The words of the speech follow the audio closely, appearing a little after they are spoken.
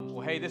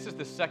Well, hey, this is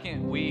the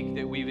second week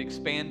that we've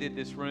expanded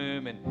this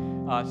room.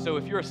 And so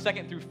if you're a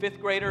 2nd through 5th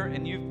grader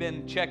and you've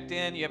been checked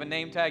in, you have a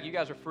name tag, you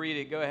guys are free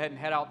to go ahead and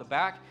head out the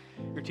back.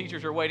 Your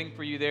teachers are waiting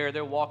for you there.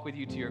 They'll walk with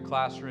you to your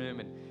classroom.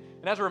 And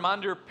as a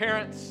reminder,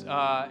 parents,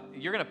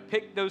 you're going to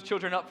pick those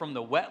children up from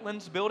the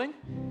Wetlands building.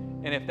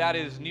 And if that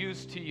is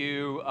news to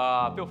you,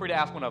 feel free to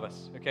ask one of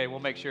us. Okay, we'll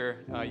make sure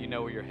you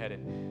know where you're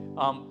headed.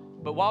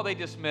 But while they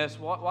dismiss,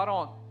 why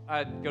don't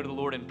I go to the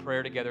Lord in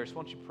prayer together? So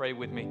why don't you pray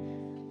with me?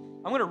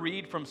 I'm going to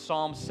read from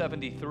Psalm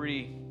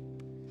 73,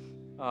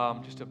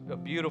 just a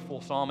beautiful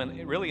psalm,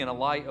 and really in a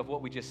light of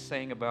what we just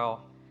sang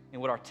about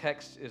and what our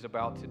text is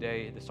about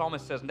today. The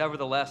psalmist says,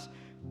 "Nevertheless,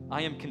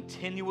 I am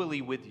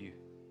continually with you.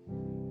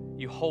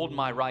 You hold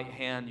my right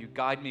hand, you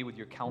guide me with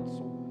your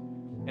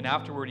counsel, and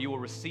afterward you will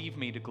receive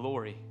me to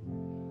glory.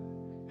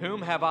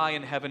 Whom have I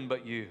in heaven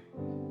but you?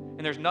 And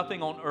there's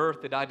nothing on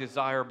earth that I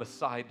desire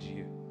besides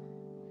you.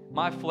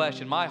 My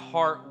flesh and my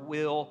heart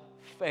will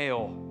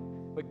fail,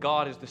 but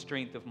God is the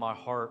strength of my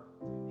heart.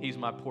 He's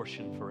my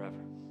portion forever."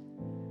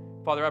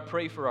 Father, I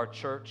pray for our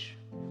church.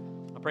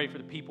 I pray for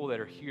the people that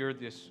are here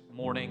this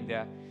morning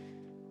that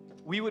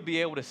we would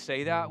be able to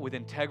say that with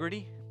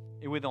integrity,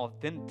 with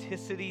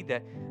authenticity,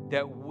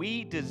 that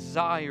we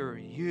desire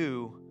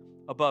you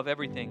above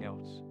everything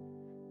else.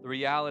 The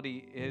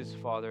reality is,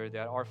 Father,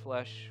 that our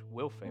flesh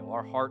will fail.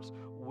 Our hearts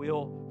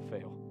will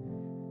fail.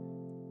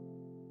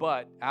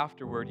 But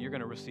afterward, you're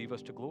going to receive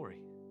us to glory.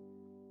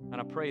 And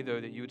I pray,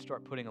 though, that you would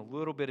start putting a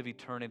little bit of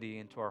eternity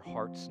into our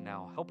hearts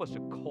now. Help us to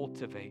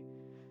cultivate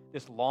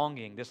this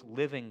longing, this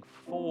living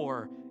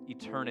for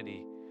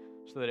eternity,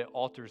 so that it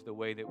alters the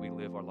way that we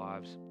live our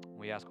lives.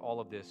 We ask all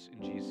of this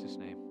in Jesus'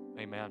 name.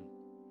 Amen.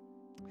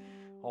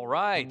 All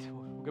right.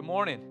 Good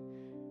morning.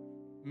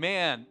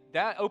 Man,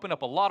 that opened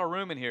up a lot of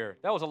room in here.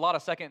 That was a lot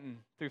of 2nd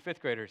through 5th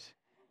graders.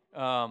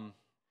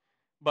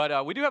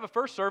 But we do have a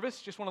first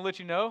service. Just want to let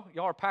you know.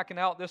 Y'all are packing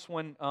out this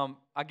one.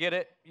 I get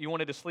it. You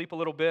wanted to sleep a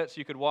little bit so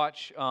you could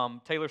watch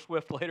Taylor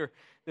Swift later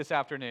this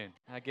afternoon.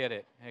 I get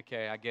it.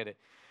 Okay, I get it.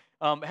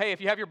 Hey, if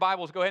you have your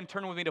Bibles, go ahead and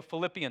turn with me to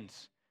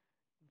Philippians.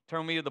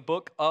 Turn with me to the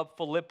book of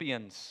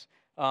Philippians.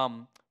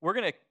 We're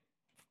going to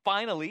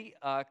finally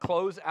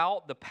close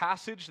out the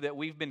passage that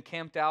we've been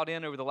camped out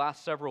in over the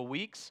last several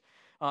weeks.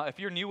 If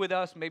you're new with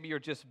us, maybe you're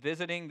just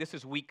visiting, this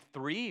is week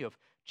 3 of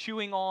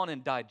chewing on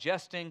and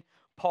digesting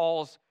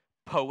Paul's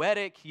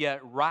poetic yet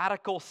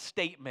radical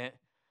statement: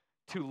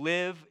 to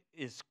live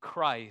is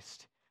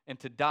Christ and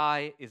to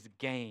die is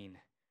gain.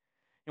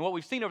 And what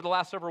we've seen over the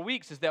last several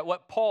weeks is that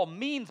what Paul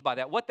means by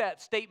that, what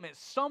that statement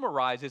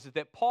summarizes, is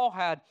that Paul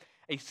had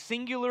a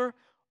singular,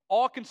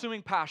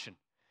 all-consuming passion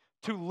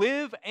to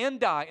live and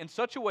die in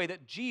such a way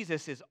that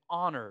Jesus is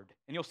honored.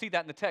 And you'll see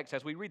that in the text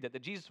as we read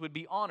that Jesus would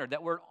be honored.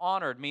 That word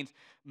honored means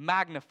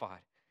magnified,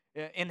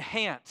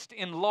 enhanced,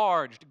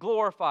 enlarged,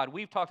 glorified.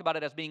 We've talked about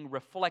it as being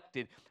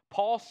reflected.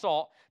 Paul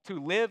sought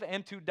to live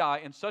and to die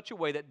in such a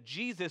way that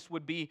Jesus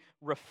would be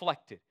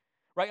reflected,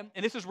 right?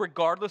 And this is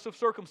regardless of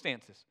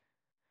circumstances,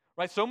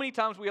 right? So many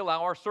times we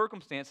allow our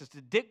circumstances to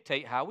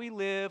dictate how we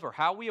live or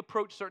how we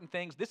approach certain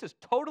things. This is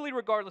totally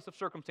regardless of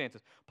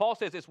circumstances. Paul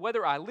says it's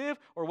whether I live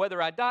or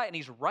whether I die, and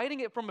he's writing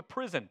it from a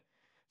prison.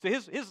 So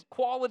his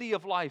quality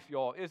of life,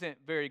 y'all, isn't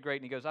very great.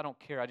 And he goes, I don't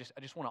care. I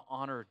just want to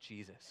honor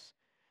Jesus.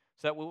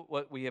 So that's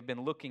what we have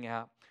been looking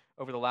at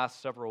over the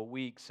last several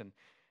weeks.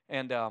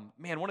 And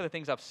man, one of the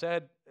things I've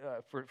said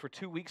for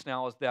 2 weeks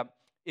now is that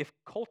if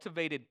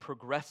cultivated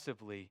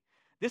progressively,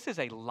 this is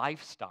a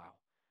lifestyle.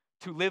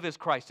 To live as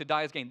Christ, to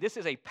die as gain. This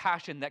is a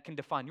passion that can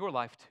define your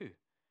life too.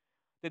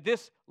 That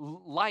this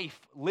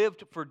life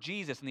lived for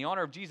Jesus and the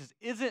honor of Jesus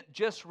isn't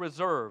just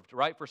reserved,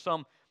 right, for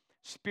some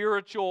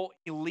spiritual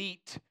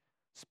elite,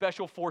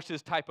 special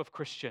forces type of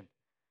Christian.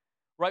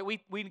 Right?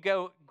 We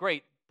go,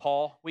 great,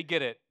 Paul, we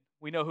get it.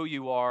 We know who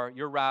you are.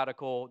 You're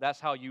radical.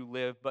 That's how you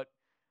live. But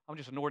I'm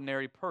just an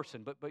ordinary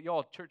person. But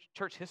y'all,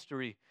 church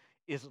history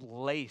is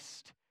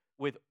laced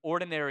with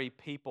ordinary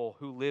people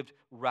who lived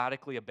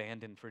radically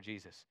abandoned for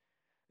Jesus.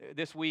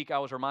 This week, I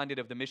was reminded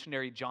of the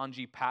missionary John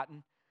G.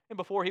 Patton. And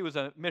before he was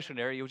a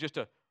missionary, he was just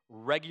a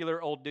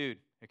regular old dude,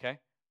 okay?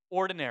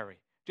 Ordinary.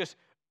 Just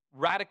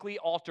radically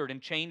altered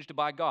and changed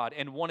by God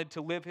and wanted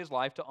to live his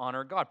life to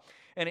honor God.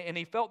 And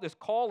he felt this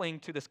calling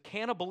to this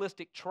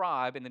cannibalistic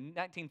tribe in the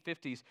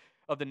 1950s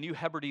of the New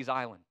Hebrides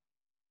Island.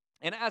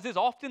 And as is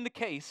often the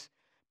case,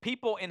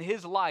 people in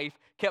his life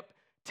kept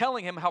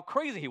telling him how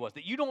crazy he was,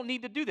 that you don't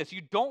need to do this.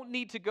 You don't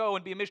need to go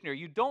and be a missionary.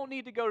 You don't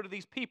need to go to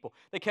these people.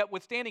 They kept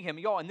withstanding him.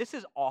 Y'all, and this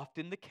is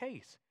often the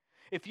case.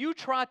 If you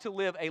try to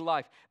live a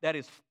life that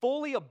is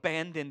fully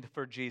abandoned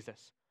for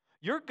Jesus,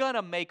 you're going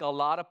to make a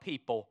lot of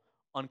people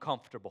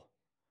uncomfortable.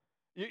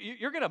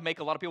 You're going to make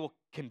a lot of people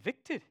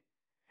convicted.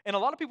 And a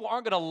lot of people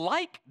aren't going to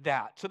like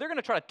that. So they're going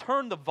to try to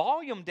turn the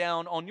volume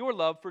down on your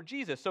love for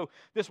Jesus. So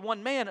this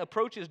one man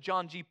approaches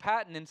John G.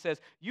 Patton and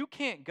says, you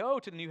can't go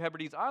to the New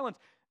Hebrides Islands.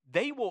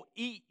 They will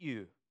eat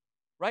you,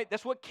 right?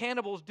 That's what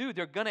cannibals do.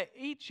 They're going to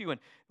eat you. And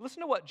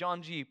listen to what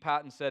John G.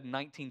 Patton said in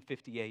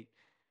 1958.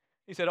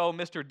 He said, "Oh,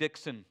 Mr.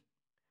 Dixon,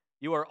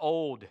 you are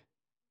old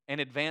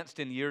and advanced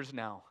in years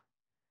now.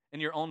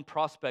 and your own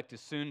prospect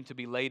is soon to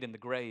be laid in the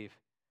grave,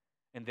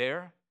 and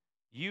there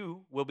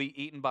you will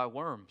be eaten by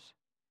worms.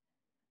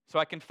 So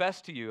I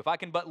confess to you, if I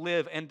can but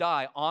live and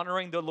die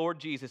honoring the Lord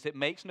Jesus, it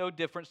makes no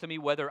difference to me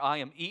whether I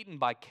am eaten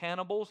by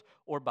cannibals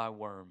or by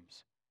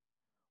worms.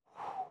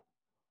 Whew.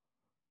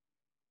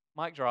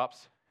 Mic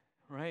drops,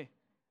 right?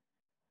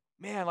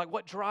 Man, like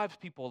what drives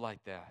people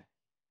like that?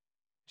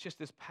 It's just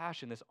this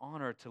passion, this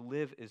honor to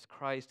live is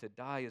Christ, to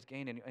die is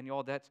gain. And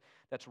y'all, that's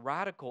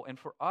radical. And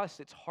for us,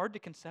 it's hard to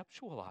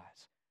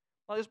conceptualize.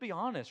 Well, let's be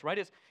honest, right?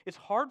 It's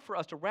hard for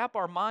us to wrap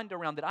our mind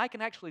around that I can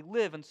actually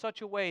live in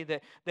such a way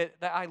that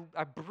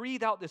I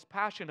breathe out this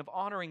passion of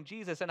honoring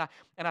Jesus. And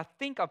I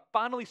think I've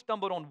finally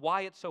stumbled on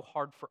why it's so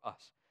hard for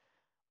us.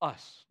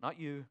 Us, not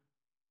you,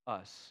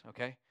 us,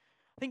 okay?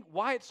 I think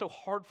why it's so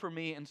hard for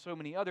me and so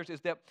many others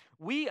is that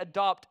we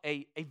adopt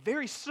a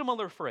very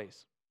similar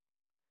phrase.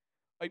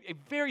 A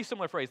very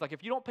similar phrase. Like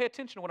if you don't pay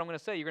attention to what I'm going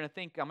to say, you're going to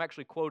think I'm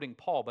actually quoting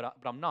Paul, but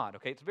I'm not,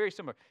 okay? It's very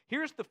similar.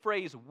 Here's the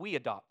phrase we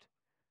adopt.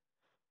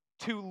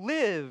 To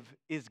live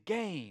is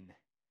gain,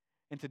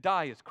 and to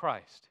die is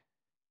Christ.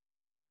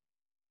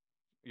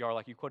 You are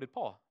like you quoted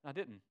Paul. I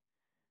didn't.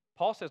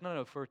 Paul says,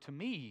 no, for to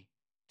me,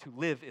 to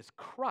live is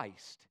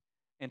Christ,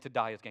 and to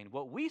die is gain.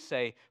 What we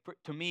say,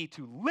 to me,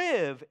 to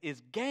live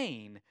is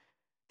gain,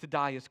 to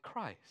die is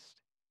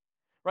Christ.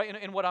 Right?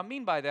 And what I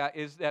mean by that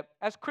is that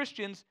as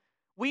Christians,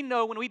 we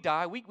know when we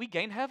die, we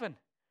gain heaven.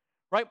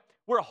 Right?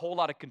 We're a whole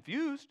lot of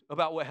confused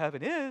about what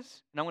heaven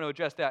is, and I'm going to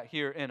address that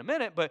here in a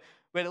minute, but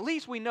at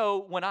least we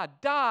know when I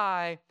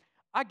die,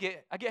 I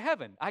get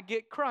heaven. I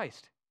get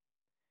Christ.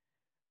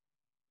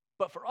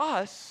 But for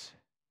us,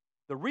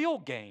 the real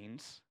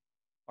gains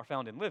are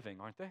found in living,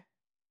 aren't they?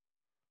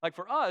 Like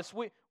for us,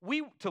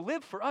 we to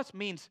live for us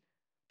means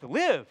to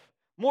live.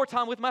 More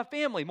time with my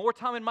family, more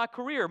time in my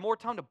career, more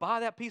time to buy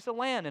that piece of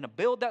land and to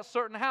build that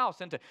certain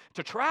house and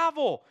to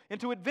travel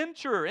and to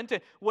adventure and to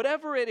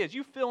whatever it is.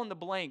 You fill in the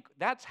blank.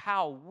 That's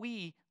how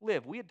we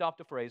live. We adopt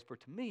a phrase for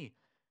to me,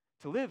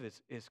 to live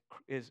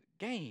is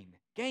gain.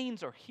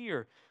 Gains are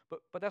here,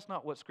 but that's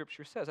not what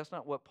Scripture says. That's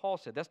not what Paul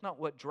said. That's not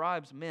what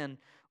drives men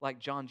like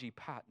John G.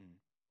 Patton.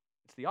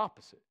 It's the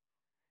opposite.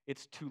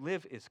 It's to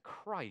live is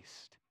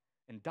Christ.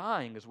 And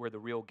dying is where the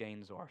real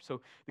gains are.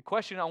 So the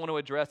question I want to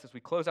address as we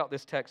close out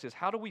this text is,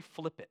 how do we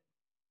flip it?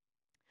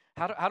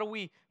 How do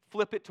we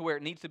flip it to where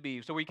it needs to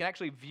be so we can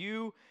actually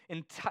view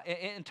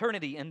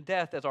eternity and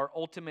death as our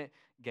ultimate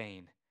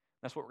gain?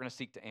 That's what we're going to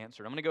seek to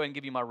answer. I'm going to go ahead and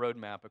give you my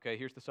roadmap, okay?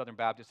 Here's the Southern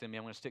Baptist in me.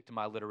 I'm going to stick to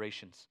my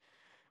alliterations.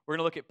 We're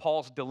going to look at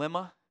Paul's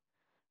dilemma.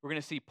 We're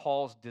going to see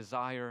Paul's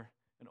desire,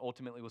 and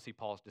ultimately we'll see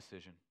Paul's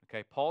decision,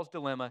 okay? Paul's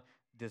dilemma,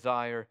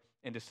 desire,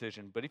 and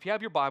decision. But if you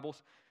have your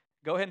Bibles,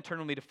 go ahead and turn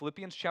with me to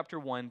Philippians chapter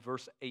 1,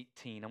 verse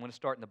 18. I'm going to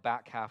start in the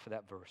back half of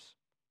that verse.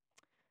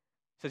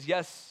 It says,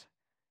 yes,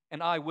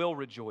 and I will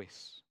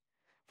rejoice,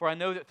 for I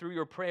know that through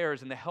your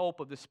prayers and the help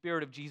of the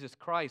Spirit of Jesus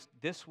Christ,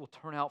 this will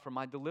turn out for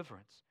my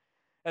deliverance.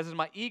 As is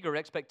my eager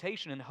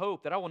expectation and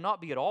hope that I will not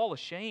be at all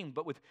ashamed,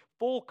 but with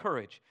full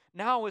courage.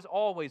 Now as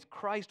always,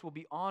 Christ will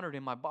be honored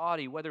in my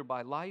body, whether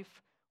by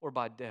life or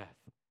by death.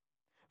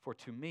 For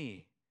to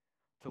me,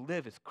 to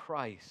live is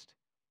Christ,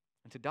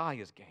 and to die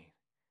is gain.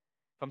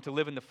 If I'm to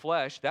live in the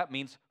flesh, that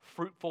means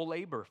fruitful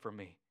labor for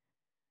me.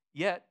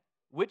 Yet,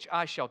 which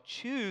I shall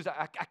choose,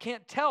 I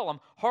can't tell. I'm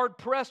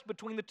hard-pressed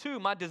between the two.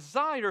 My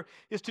desire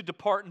is to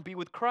depart and be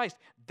with Christ.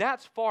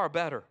 That's far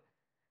better.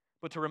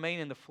 But to remain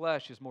in the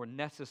flesh is more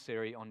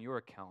necessary on your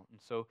account. And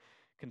so,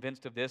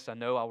 convinced of this, I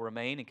know I'll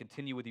remain and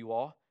continue with you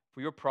all for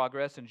your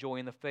progress and joy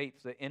in the faith,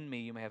 so that in me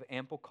you may have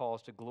ample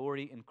cause to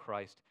glory in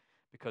Christ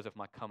because of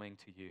my coming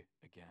to you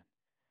again.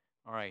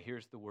 All right,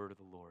 here's the word of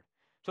the Lord.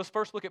 So let's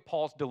first look at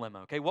Paul's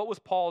dilemma, okay? What was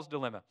Paul's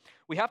dilemma?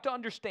 We have to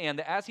understand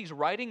that as he's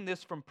writing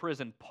this from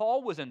prison,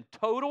 Paul was in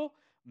total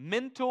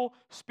mental,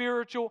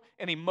 spiritual,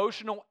 and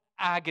emotional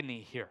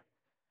agony here.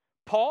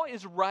 Paul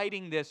is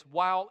writing this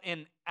while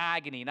in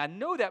agony. And I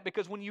know that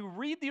because when you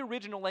read the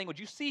original language,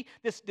 you see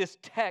this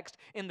text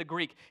in the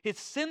Greek. His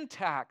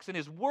syntax and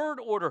his word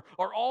order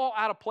are all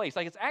out of place.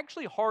 Like it's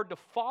actually hard to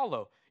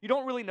follow. You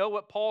don't really know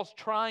what Paul's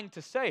trying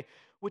to say,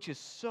 which is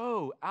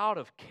so out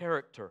of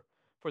character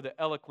for the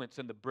eloquence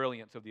and the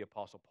brilliance of the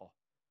Apostle Paul.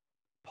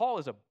 Paul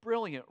is a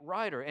brilliant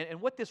writer, and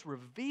what this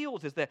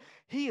reveals is that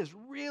he is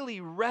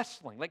really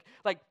wrestling.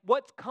 Like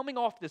what's coming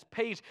off this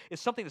page is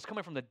something that's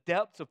coming from the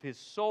depths of his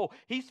soul.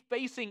 He's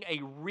facing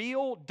a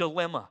real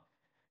dilemma.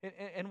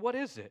 And what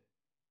is it?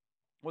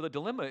 Well, the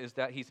dilemma is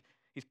that he's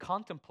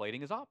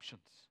contemplating his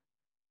options.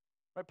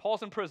 Right?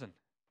 Paul's in prison,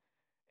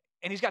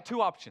 and he's got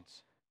two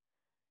options.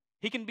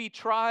 He can be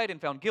tried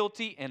and found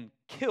guilty and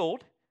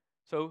killed,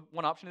 so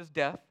one option is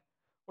death.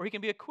 Or he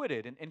can be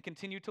acquitted and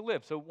continue to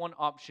live. So one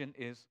option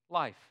is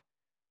life.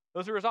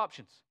 Those are his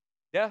options,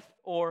 death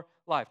or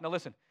life. Now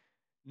listen,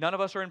 none of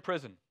us are in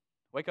prison.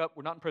 Wake up,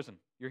 we're not in prison.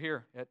 You're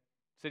here at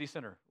City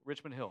Center,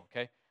 Richmond Hill,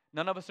 okay?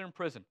 None of us are in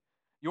prison.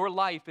 Your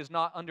life is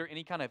not under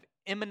any kind of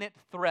imminent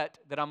threat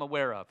that I'm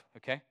aware of,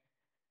 okay?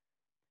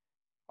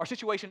 Our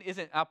situation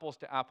isn't apples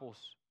to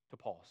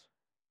Paul's.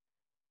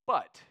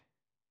 But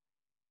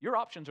your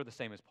options are the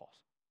same as Paul's.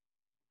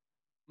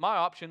 my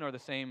option are the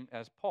same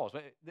as Paul's.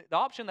 The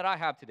option that I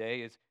have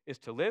today is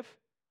to live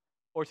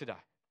or to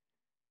die.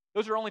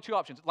 Those are only two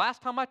options.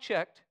 Last time I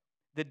checked,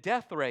 the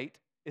death rate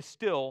is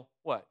still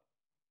what?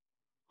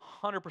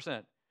 100%,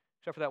 except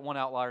for that one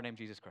outlier named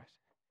Jesus Christ.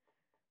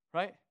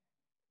 Right?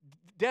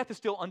 Death is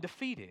still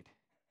undefeated.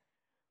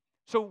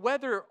 So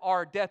whether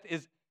our death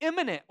is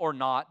imminent or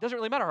not, doesn't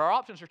really matter. Our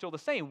options are still the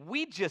same.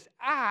 We just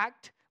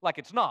act like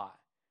it's not.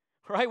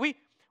 Right?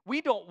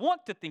 We don't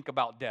want to think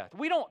about death.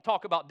 We don't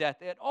talk about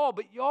death at all.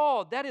 But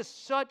y'all, that is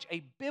such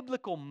a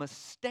biblical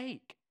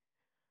mistake.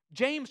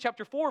 James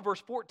chapter 4,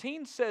 verse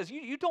 14 says,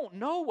 you don't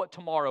know what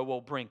tomorrow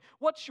will bring.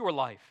 What's your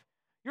life?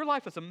 Your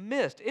life is a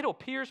mist. It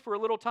appears for a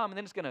little time and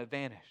then it's going to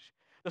vanish.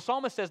 The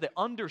psalmist says that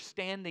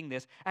understanding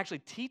this actually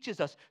teaches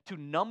us to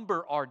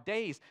number our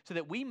days so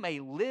that we may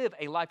live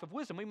a life of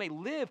wisdom. We may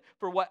live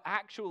for what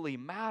actually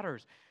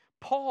matters.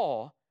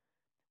 Paul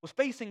was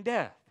facing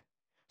death.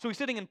 So he's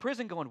sitting in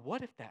prison going,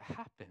 what if that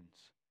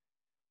happens?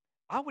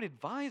 I would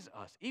advise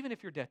us, even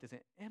if your death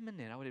isn't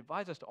imminent, I would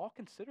advise us to all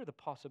consider the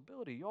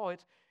possibility. Y'all,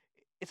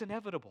 it's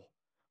inevitable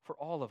for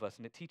all of us,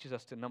 and it teaches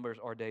us to number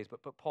our days.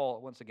 But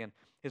Paul, once again,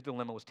 his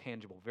dilemma was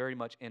tangible, very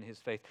much in his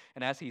faith.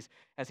 And as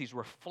he's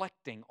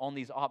reflecting on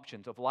these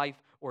options of life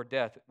or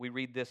death, we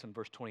read this in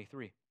verse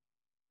 23.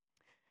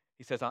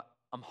 He says,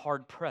 I'm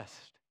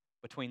hard-pressed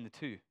between the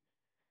two.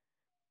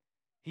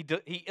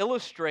 He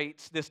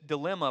illustrates this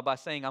dilemma by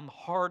saying, I'm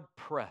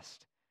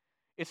hard-pressed.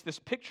 It's this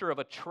picture of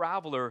a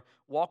traveler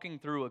walking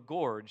through a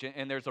gorge,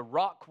 and there's a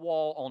rock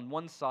wall on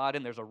one side,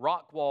 and there's a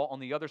rock wall on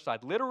the other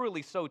side,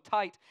 literally so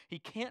tight, he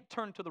can't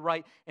turn to the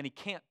right, and he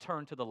can't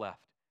turn to the left.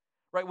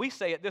 Right? We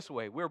say it this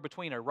way, we're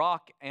between a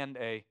rock and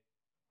a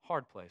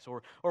hard place,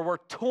 or we're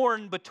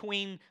torn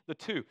between the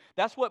two.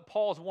 That's what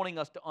Paul's wanting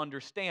us to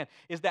understand,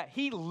 is that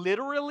he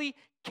literally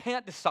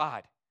can't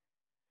decide.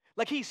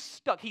 Like he's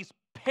stuck, he's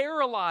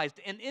paralyzed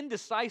in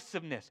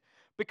indecisiveness,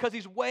 because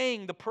he's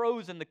weighing the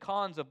pros and the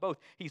cons of both.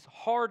 He's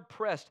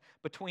hard-pressed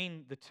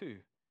between the two.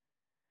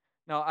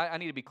 Now, I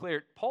need to be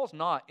clear. Paul's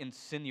not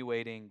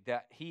insinuating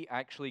that he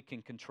actually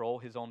can control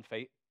his own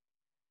fate.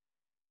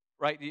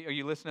 Right? Are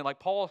you listening? Like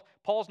Paul's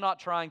not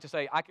trying to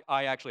say,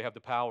 I actually have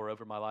the power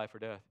over my life or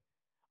death.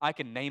 I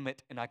can name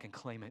it and I can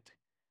claim it.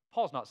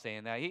 Paul's not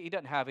saying that. He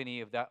doesn't have any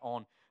of that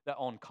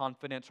on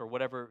confidence or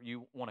whatever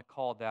you want to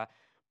call that.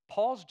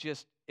 Paul's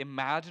just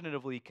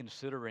imaginatively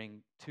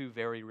considering two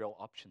very real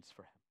options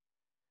for him.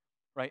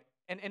 Right?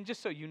 And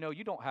just so you know,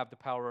 you don't have the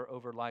power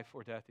over life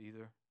or death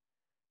either.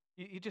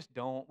 You just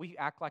don't. We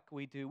act like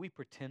we do. We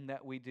pretend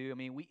that we do. I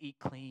mean, we eat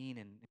clean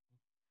and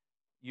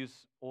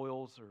use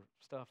oils or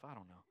stuff. I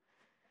don't know.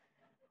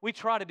 We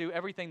try to do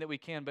everything that we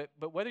can,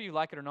 but whether you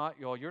like it or not,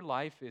 y'all, your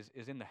life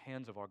is in the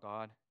hands of our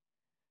God.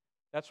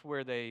 That's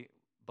where they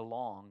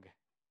belong.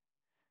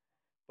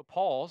 But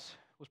Paul's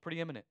was pretty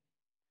imminent,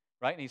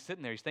 right? And he's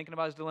sitting there. He's thinking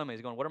about his dilemma.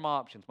 He's going, what are my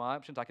options? My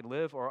options, I could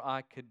live or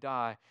I could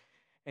die.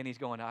 And he's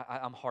going,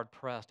 I'm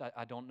hard-pressed.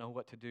 I don't know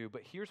what to do.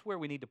 But here's where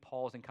we need to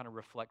pause and kind of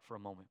reflect for a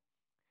moment.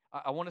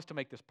 I want us to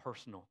make this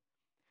personal.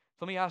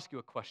 So let me ask you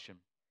a question.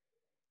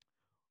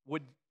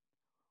 Would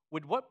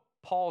what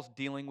Paul's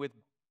dealing with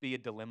be a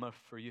dilemma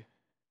for you?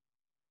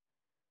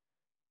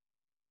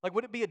 Like,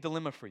 would it be a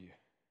dilemma for you?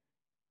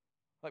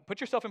 Like, put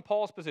yourself in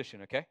Paul's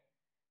position, okay?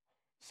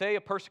 Say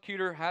a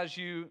persecutor has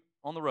you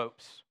on the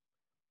ropes.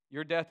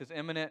 Your death is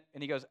imminent.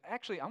 And he goes,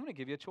 actually, I'm going to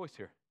give you a choice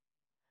here.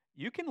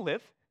 You can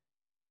live,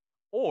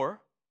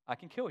 or I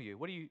can kill you.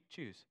 What do you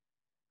choose?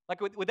 Like,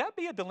 would that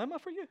be a dilemma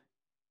for you?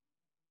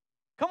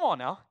 Come on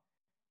now.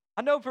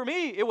 I know for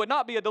me, it would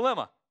not be a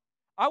dilemma.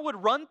 I would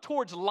run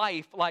towards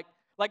life like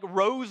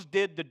Rose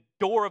did the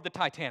door of the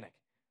Titanic,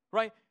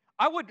 right?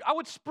 I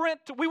would sprint.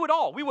 We would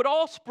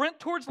all sprint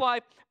towards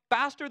life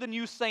faster than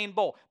Usain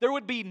Bolt. There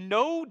would be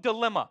no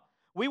dilemma.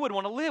 We would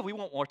want to live. We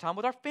want more time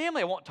with our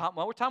family. I want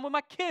more time with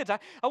my kids. I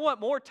want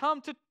more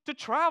time to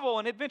travel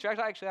and adventure.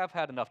 Actually, I've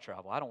had enough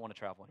travel. I don't want to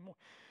travel anymore.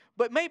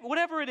 But maybe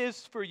whatever it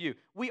is for you,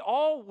 we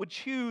all would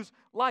choose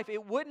life.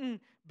 It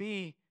wouldn't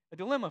be a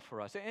dilemma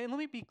for us. And let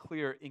me be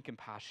clear and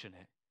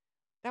compassionate.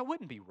 That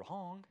wouldn't be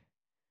wrong.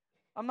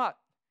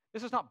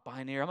 This is not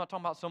binary. I'm not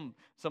talking about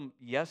some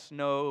yes,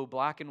 no,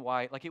 black and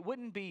white. Like, it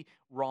wouldn't be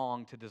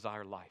wrong to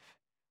desire life.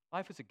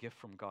 Life is a gift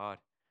from God.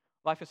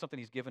 Life is something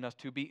he's given us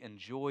to be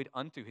enjoyed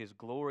unto his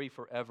glory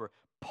forever.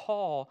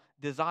 Paul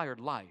desired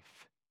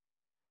life,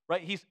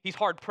 right? He's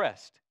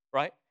hard-pressed,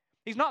 right?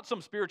 He's not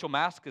some spiritual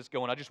masochist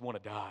going, I just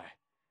want to die.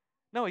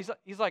 No,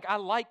 he's like, I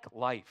like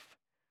life.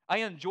 I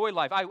enjoy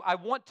life. I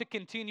want to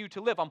continue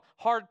to live. I'm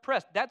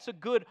hard-pressed. That's a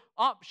good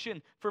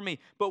option for me.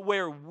 But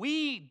where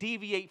we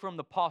deviate from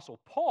the Apostle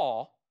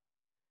Paul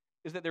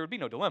is that there would be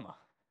no dilemma.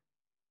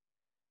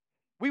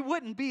 We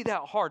wouldn't be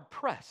that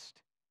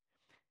hard-pressed.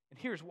 And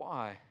here's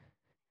why.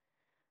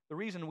 The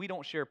reason we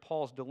don't share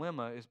Paul's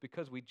dilemma is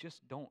because we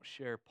just don't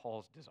share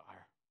Paul's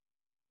desire.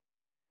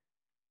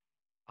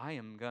 I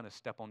am going to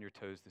step on your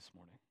toes this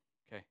morning,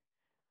 okay?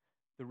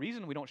 The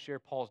reason we don't share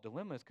Paul's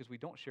dilemma is because we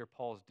don't share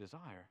Paul's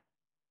desire.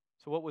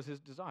 So what was his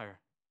desire?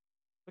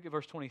 Look at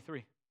verse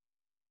 23.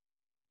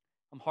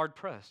 I'm hard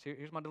pressed.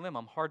 Here's my dilemma.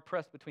 I'm hard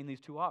pressed between these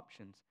two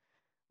options.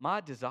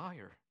 My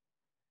desire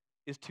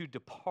is to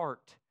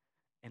depart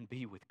and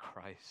be with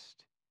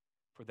Christ,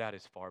 for that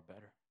is far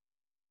better.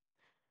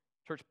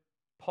 Church,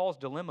 Paul's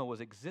dilemma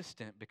was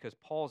existent because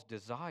Paul's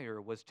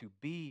desire was to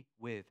be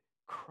with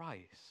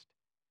Christ.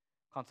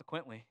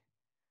 Consequently,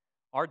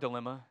 our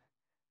dilemma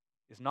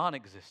is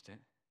non-existent.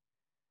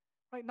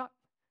 Right?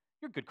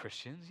 You're good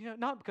Christians,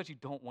 not because you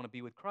don't want to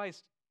be with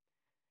Christ.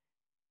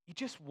 You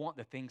just want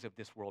the things of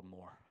this world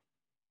more.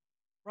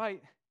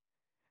 Right?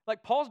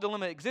 Like Paul's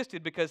dilemma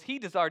existed because he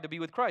desired to be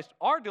with Christ.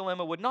 Our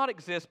dilemma would not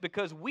exist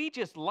because we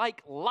just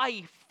like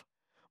life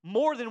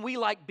more than we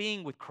like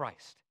being with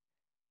Christ.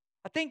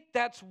 I think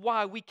that's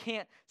why we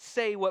can't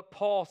say what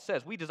Paul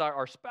says. We desire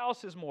our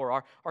spouses more,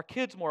 our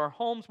kids more, our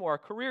homes more, our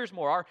careers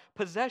more, our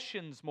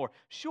possessions more.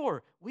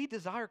 Sure, we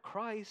desire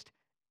Christ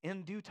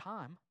in due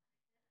time.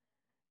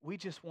 We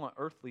just want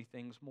earthly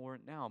things more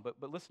now. But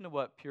listen to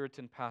what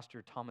Puritan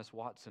pastor Thomas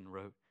Watson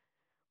wrote.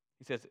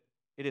 He says,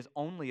 "It is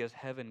only as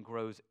heaven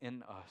grows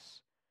in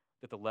us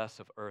that the less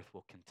of earth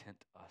will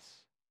content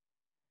us."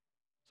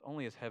 It's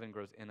only as heaven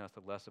grows in us, the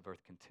less of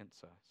earth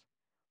contents us.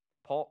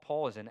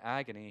 Paul is in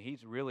agony.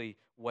 He's really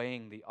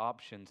weighing the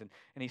options. And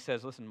he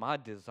says, listen, my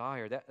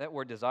desire, that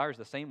word desire is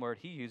the same word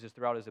he uses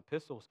throughout his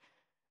epistles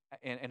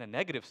in a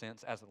negative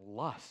sense as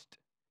lust.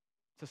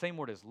 It's the same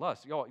word as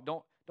lust. Y'all,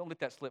 don't let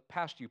that slip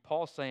past you.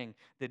 Paul's saying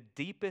the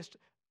deepest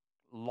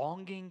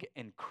longing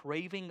and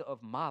craving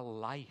of my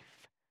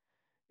life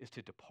is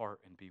to depart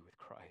and be with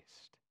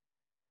Christ.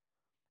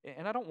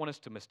 And I don't want us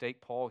to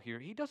mistake Paul here.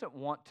 He doesn't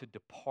want to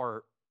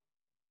depart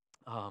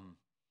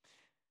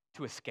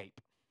to escape.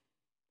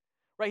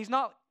 Right?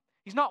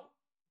 He's not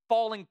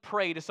falling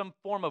prey to some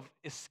form of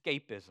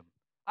escapism.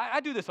 I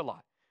do this a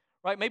lot.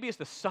 Right? Maybe it's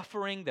the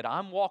suffering that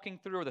I'm walking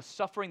through or the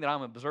suffering that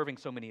I'm observing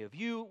so many of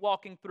you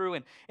walking through.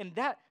 And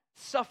that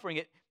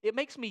suffering, it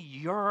makes me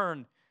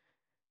yearn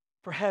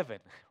for heaven.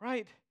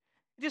 Right?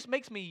 It just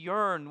makes me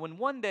yearn when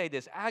one day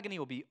this agony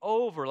will be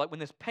over, like when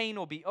this pain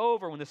will be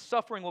over, when this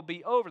suffering will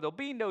be over. There'll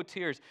be no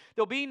tears.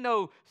 There'll be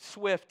no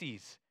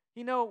Swifties,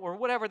 or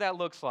whatever that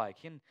looks like.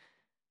 And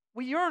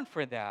we yearn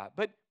for that.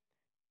 But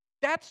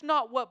that's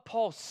not what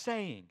Paul's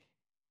saying.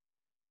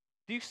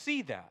 Do you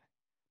see that?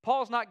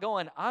 Paul's not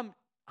going, I'm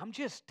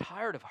just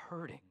tired of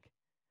hurting.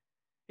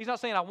 He's not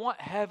saying I want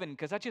heaven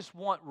because I just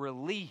want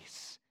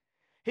release.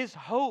 His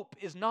hope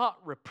is not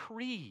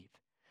reprieve.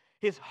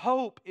 His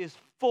hope is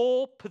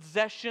full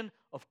possession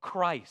of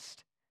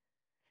Christ.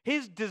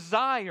 His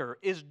desire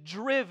is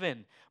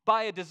driven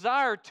by a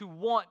desire to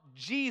want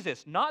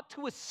Jesus, not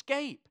to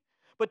escape,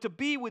 but to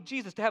be with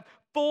Jesus, to have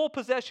full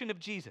possession of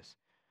Jesus,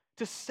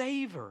 to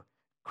savor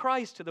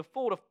Christ to the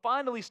full, to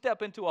finally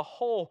step into a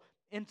whole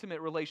intimate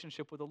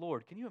relationship with the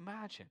Lord. Can you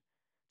imagine?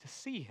 To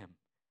see Him,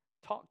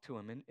 talk to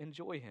Him, and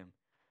enjoy Him,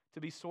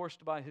 to be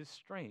sourced by His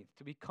strength,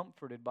 to be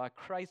comforted by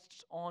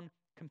Christ's own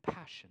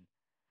compassion,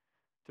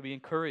 to be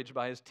encouraged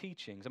by His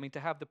teachings. To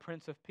have the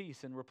Prince of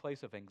Peace in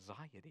replace of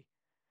anxiety,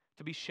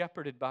 to be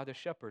shepherded by the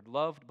shepherd,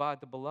 loved by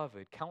the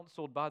beloved,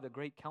 counseled by the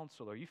great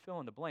counselor. You fill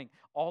in the blank.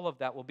 All of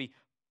that will be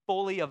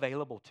fully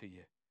available to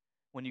you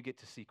when you get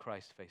to see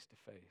Christ face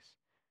to face.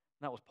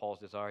 And that was Paul's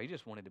desire. He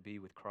just wanted to be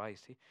with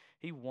Christ.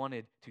 He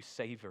wanted to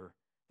savor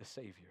the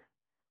Savior.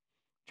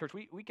 Church,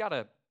 we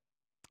gotta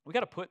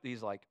put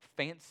these like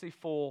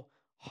fanciful,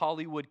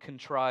 Hollywood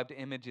contrived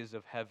images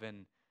of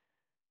heaven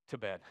to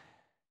bed.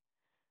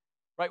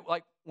 Right?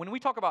 Like when we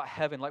talk about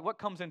heaven, like what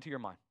comes into your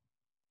mind?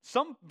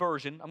 Some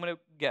version, I'm gonna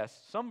guess,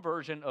 some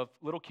version of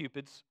little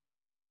cupids.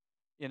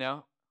 I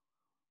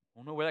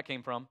don't know where that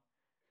came from.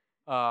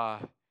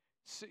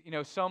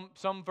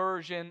 Some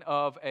version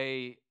of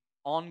a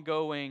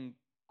ongoing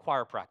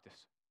choir practice.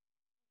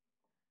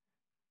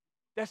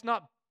 That's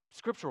not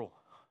scriptural.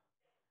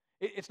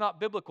 It's not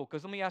biblical,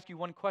 because let me ask you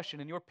one question.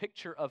 In your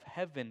picture of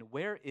heaven,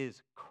 where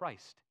is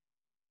Christ?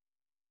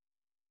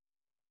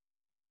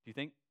 Do you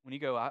think when you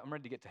go, I'm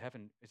ready to get to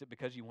heaven, is it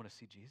because you want to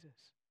see Jesus?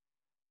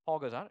 Paul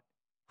goes, I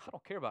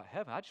don't care about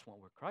heaven. I just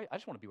want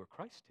to be where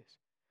Christ is.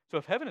 So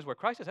if heaven is where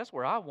Christ is, that's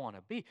where I want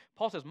to be.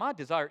 Paul says, my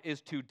desire is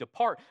to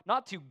depart,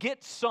 not to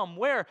get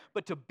somewhere,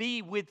 but to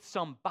be with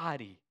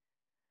somebody.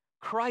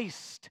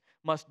 Christ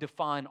must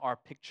define our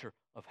picture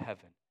of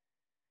heaven.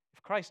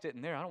 If Christ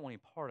isn't there, I don't want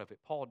any part of it.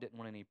 Paul didn't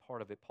want any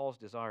part of it. Paul's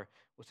desire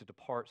was to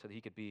depart so that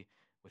he could be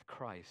with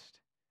Christ.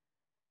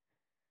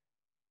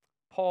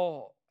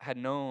 Paul had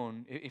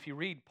known, if you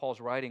read Paul's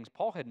writings,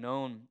 Paul had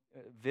known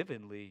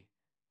vividly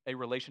a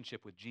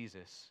relationship with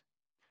Jesus.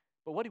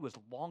 But what he was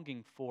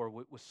longing for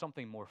was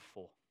something more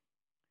full,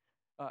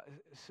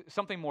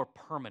 something more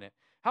permanent.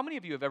 How many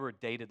of you have ever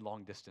dated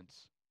long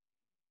distance?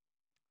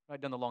 Right,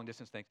 done the long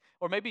distance things.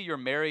 Or maybe you're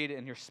married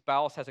and your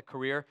spouse has a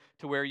career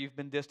to where you've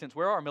been distanced.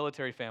 Where are our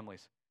military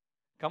families?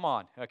 Come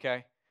on,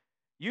 okay?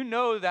 You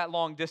know that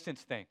long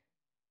distance thing.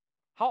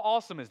 How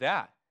awesome is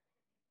that?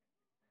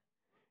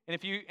 And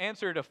if you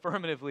answered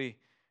affirmatively,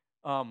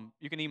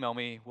 you can email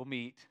me. We'll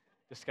meet,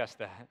 discuss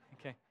that,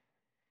 okay?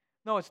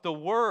 No, it's the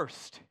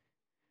worst.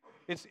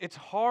 It's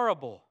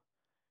horrible.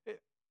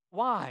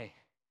 Why?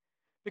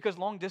 Because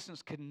long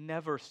distance can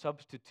never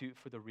substitute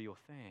for the real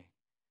thing.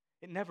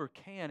 It never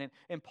can.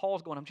 And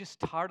Paul's going, I'm just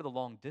tired of the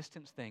long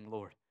distance thing,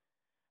 Lord.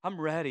 I'm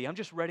ready. I'm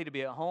just ready to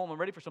be at home. I'm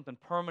ready for something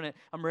permanent.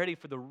 I'm ready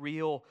for the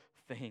real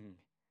thing.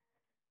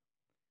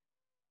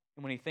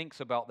 And when he thinks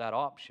about that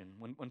option,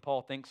 when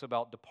Paul thinks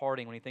about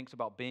departing, when he thinks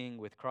about being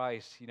with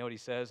Christ, you know what he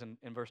says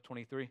in verse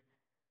 23? He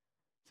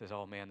says,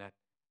 oh man,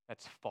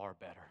 that's far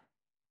better.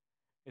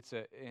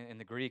 In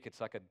the Greek, it's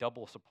like a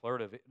double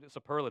superlative.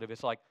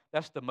 It's like,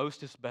 that's the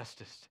mostest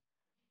bestest.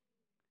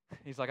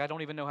 He's like, I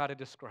don't even know how to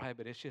describe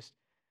it.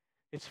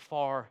 It's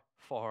far,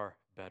 far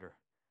better.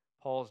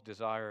 Paul's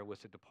desire was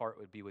to depart,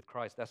 would be with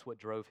Christ. That's what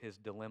drove his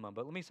dilemma.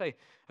 But let me say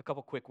a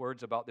couple quick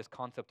words about this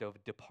concept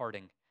of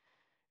departing.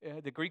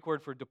 The Greek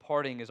word for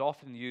departing is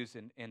often used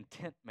in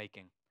tent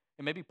making.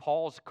 And maybe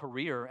Paul's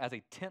career as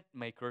a tent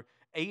maker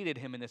aided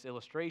him in this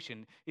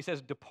illustration. He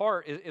says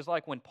depart is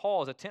like when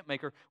Paul, as a tent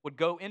maker, would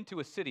go into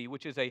a city,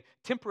 which is a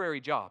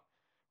temporary job,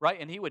 right?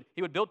 And he would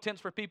build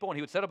tents for people, and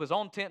he would set up his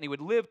own tent, and he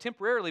would live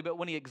temporarily. But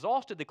when he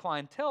exhausted the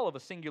clientele of a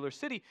singular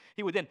city,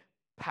 he would then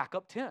pack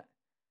up tent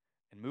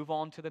and move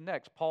on to the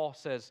next. Paul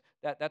says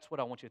that's what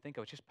I want you to think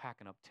of. It's just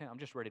packing up tent. I'm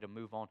just ready to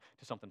move on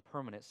to something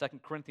permanent. 2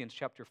 Corinthians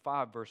chapter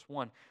 5, verse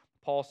 1,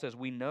 Paul says,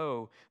 we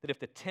know that if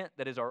the tent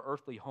that is our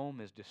earthly home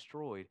is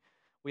destroyed,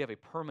 we have a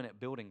permanent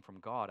building from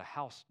God, a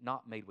house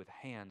not made with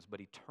hands,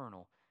 but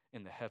eternal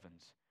in the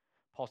heavens.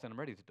 Paul said, I'm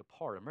ready to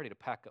depart. I'm ready to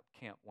pack up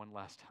camp one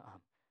last time.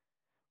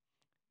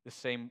 The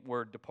same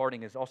word,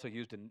 departing, is also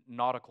used in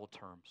nautical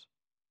terms.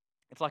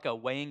 It's like a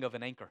weighing of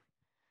an anchor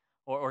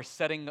or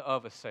setting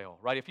of a sail,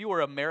 right? If you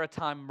were a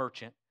maritime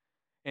merchant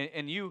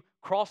and you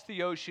crossed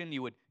the ocean,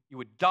 you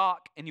would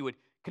dock and you would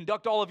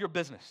conduct all of your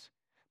business.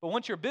 But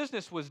once your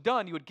business was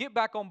done, you would get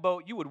back on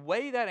boat, you would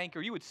weigh that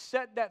anchor, you would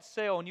set that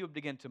sail, and you would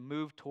begin to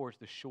move towards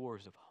the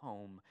shores of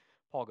home.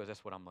 Paul goes,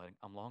 that's what I'm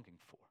longing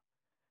for.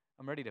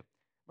 I'm ready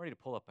to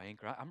pull up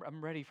anchor.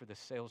 I'm ready for the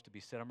sails to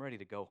be set. I'm ready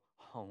to go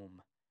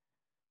home.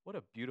 What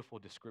a beautiful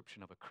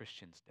description of a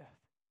Christian's death.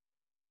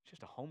 It's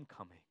just a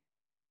homecoming.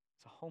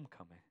 It's a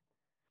homecoming.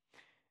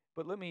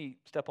 But let me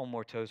step on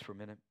more toes for a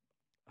minute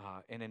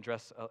and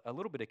address a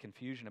little bit of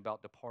confusion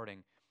about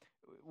departing.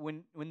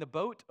 When the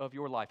boat of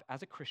your life,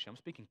 as a Christian, I'm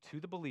speaking to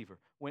the believer,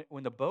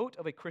 when the boat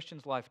of a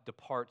Christian's life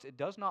departs, it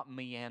does not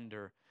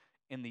meander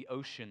in the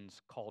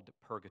oceans called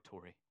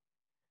purgatory.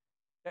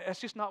 That's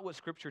just not what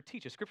Scripture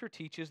teaches. Scripture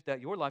teaches that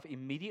your life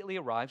immediately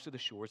arrives to the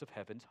shores of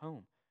heaven's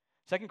home.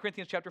 2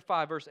 Corinthians chapter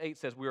 5, verse 8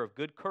 says, we are of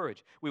good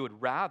courage. We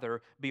would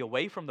rather be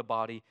away from the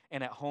body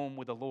and at home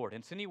with the Lord,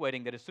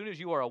 insinuating that as soon as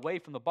you are away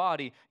from the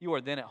body, you are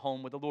then at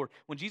home with the Lord.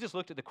 When Jesus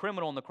looked at the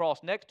criminal on the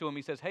cross next to him,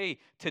 he says, hey,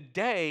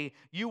 today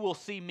you will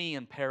see me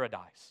in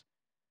paradise.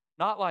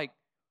 Not like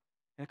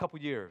in a couple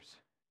years.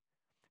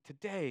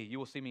 Today you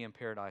will see me in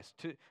paradise.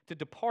 To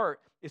depart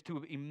is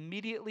to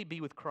immediately be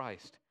with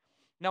Christ.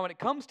 Now, when it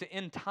comes to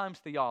end times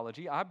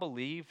theology, I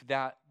believe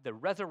that the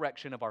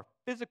resurrection of our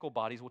physical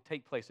bodies will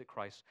take place at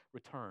Christ's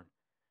return.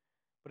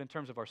 But in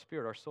terms of our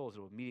spirit, our souls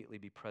will immediately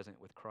be present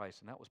with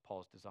Christ, and that was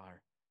Paul's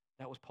desire.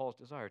 That was Paul's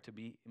desire, to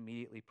be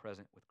immediately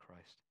present with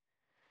Christ.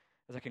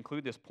 As I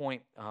conclude this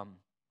point, I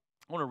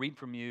want to read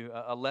from you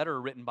a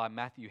letter written by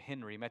Matthew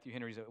Henry. Matthew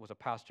Henry was a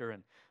pastor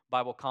and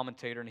Bible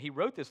commentator, and he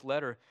wrote this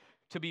letter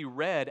to be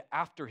read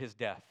after his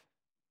death.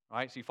 All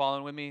right, so you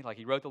following with me? Like,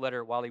 he wrote the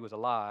letter while he was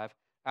alive.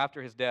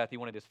 After his death, he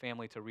wanted his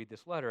family to read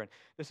this letter, and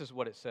this is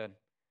what it said.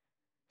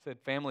 It said,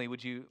 family,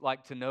 would you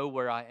like to know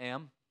where I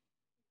am?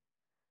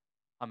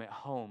 I'm at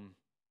home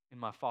in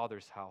my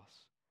Father's house,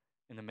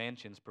 in the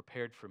mansions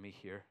prepared for me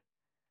here.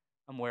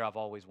 I'm where I've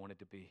always wanted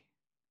to be.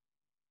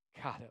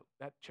 God,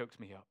 that chokes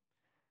me up.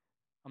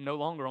 I'm no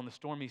longer on the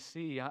stormy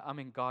sea. I'm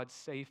in God's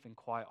safe and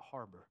quiet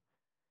harbor.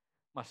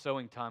 My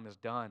sowing time is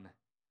done,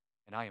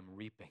 and I am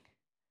reaping.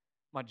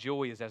 My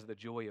joy is as the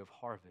joy of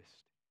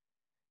harvest.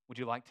 Would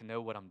you like to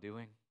know what I'm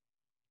doing?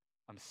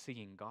 I'm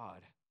seeing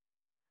God,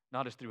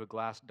 not as through a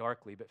glass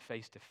darkly, but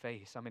face to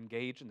face. I'm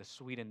engaged in the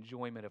sweet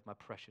enjoyment of my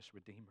precious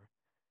Redeemer.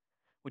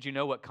 Would you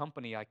know what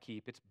company I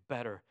keep? It's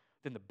better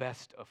than the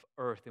best of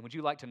earth. And would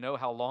you like to know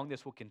how long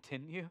this will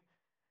continue?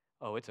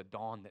 Oh, it's a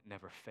dawn that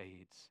never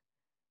fades.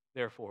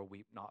 Therefore,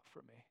 weep not for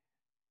me.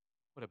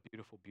 What a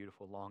beautiful,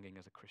 beautiful longing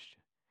as a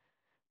Christian.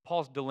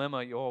 Paul's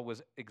dilemma, y'all,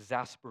 was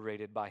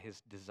exasperated by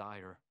his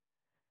desire.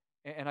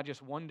 And I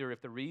just wonder if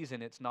the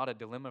reason it's not a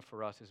dilemma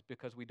for us is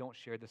because we don't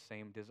share the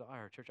same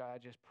desire. Church, I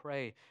just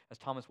pray, as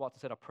Thomas Watson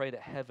said, I pray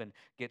that heaven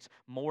gets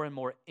more and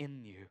more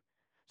in you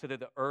so that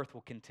the earth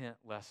will content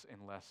less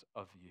and less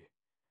of you.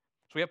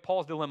 So we have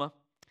Paul's dilemma,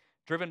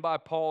 driven by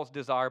Paul's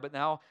desire, but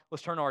now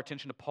let's turn our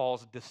attention to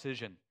Paul's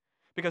decision.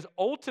 Because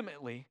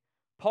ultimately,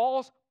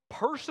 Paul's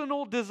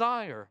personal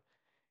desire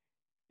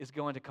is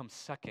going to come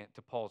second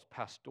to Paul's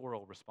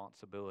pastoral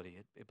responsibility.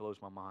 It blows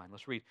my mind.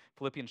 Let's read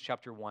Philippians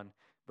chapter 1,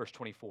 verse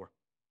 24.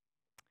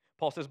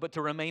 Paul says, but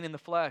to remain in the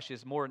flesh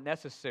is more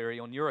necessary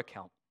on your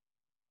account.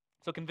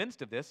 So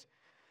convinced of this,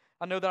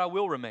 I know that I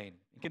will remain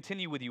and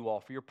continue with you all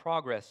for your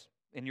progress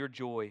and your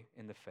joy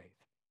in the faith.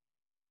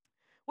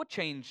 What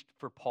changed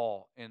for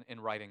Paul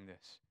in writing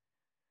this?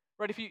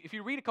 Right? If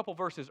you read a couple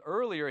verses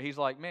earlier, he's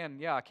like, man,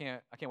 yeah, I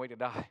can't wait to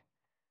die.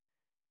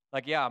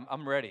 Like, yeah,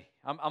 I'm ready.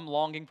 I'm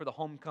longing for the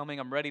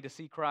homecoming. I'm ready to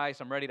see Christ.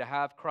 I'm ready to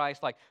have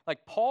Christ. Like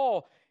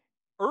Paul,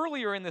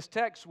 earlier in this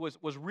text,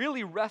 was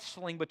really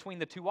wrestling between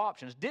the two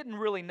options, didn't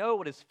really know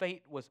what his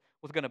fate was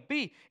going to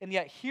be. And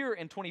yet here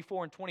in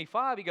 24 and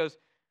 25, he goes,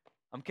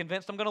 I'm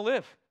convinced I'm going to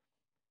live.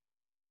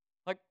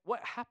 Like,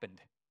 what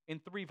happened in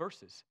 3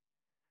 verses?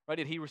 Right?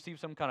 Did he receive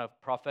some kind of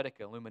prophetic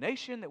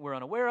illumination that we're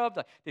unaware of?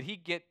 Did he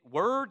get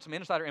word, some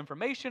insider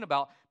information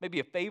about maybe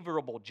a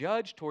favorable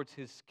judge towards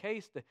his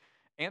case? The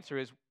answer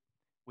is,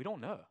 we don't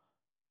know.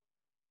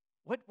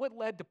 What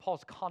led to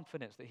Paul's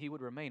confidence that he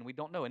would remain? We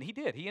don't know. And he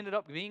did. He ended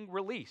up being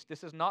released.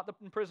 This is not the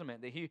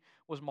imprisonment that he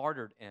was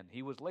martyred in.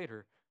 He was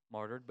later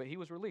martyred, but he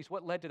was released.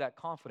 What led to that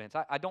confidence?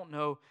 I don't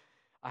know.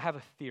 I have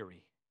a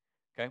theory.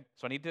 Okay?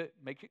 So I need to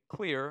make it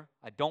clear.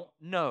 I don't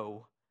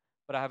know,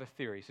 but I have a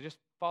theory. So just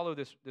follow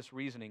this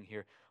reasoning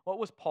here. What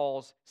was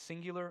Paul's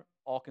singular,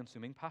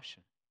 all-consuming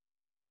passion?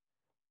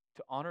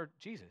 To honor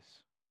Jesus,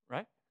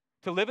 right?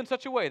 To live in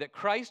such a way that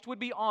Christ would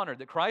be honored,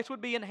 that Christ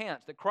would be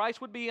enhanced, that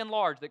Christ would be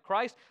enlarged, that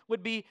Christ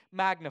would be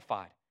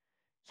magnified.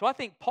 So I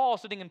think Paul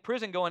sitting in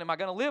prison going, am I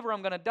going to live or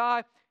I'm going to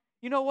die?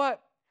 You know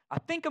what? I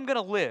think I'm going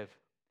to live.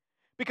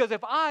 Because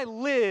if I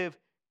live,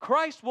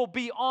 Christ will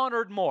be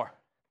honored more.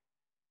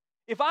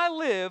 If I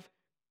live,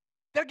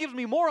 that gives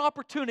me more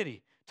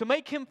opportunity to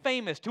make him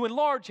famous, to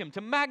enlarge him, to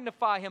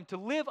magnify him, to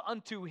live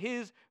unto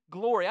his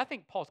glory. I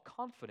think Paul's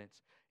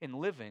confidence in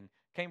living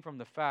came from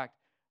the fact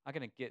I'm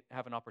going to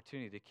have an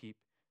opportunity to keep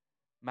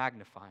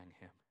magnifying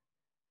him.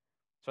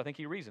 So I think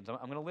he reasons, I'm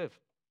going to live.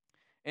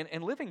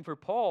 And living for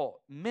Paul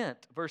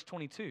meant, verse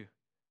 22,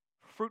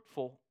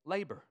 fruitful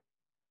labor.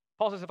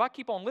 Paul says, if I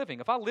keep on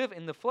living, if I live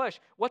in the flesh,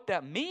 what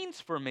that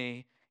means for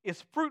me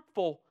is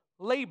fruitful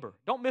labor.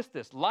 Don't miss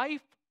this.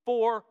 Life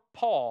for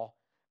Paul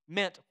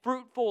meant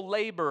fruitful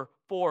labor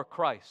for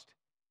Christ.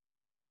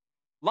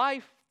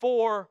 Life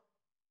for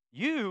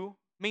you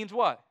means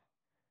what?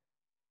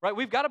 Right?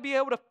 We got to be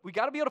able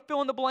to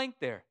fill in the blank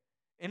there.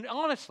 And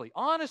honestly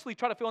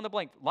try to fill in the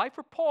blank. Life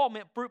for Paul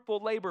meant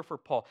fruitful labor for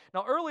Paul.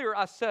 Now earlier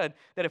I said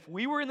that if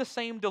we were in the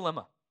same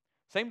dilemma,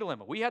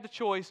 we had the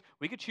choice,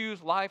 we could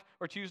choose life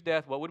or choose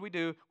death, what would we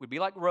do? We'd be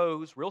like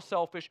Rose, real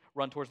selfish,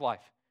 run towards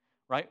life.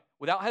 Right?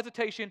 Without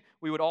hesitation,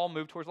 we would all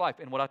move towards life.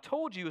 And what I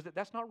told you is that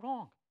that's not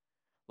wrong.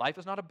 Life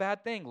is not a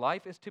bad thing.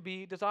 Life is to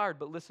be desired,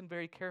 but listen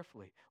very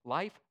carefully.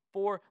 Life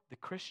for the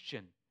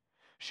Christian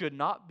should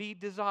not be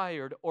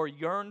desired or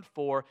yearned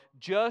for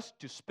just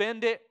to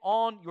spend it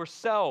on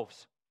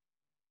yourselves.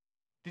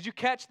 Did you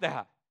catch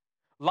that?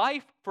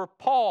 Life for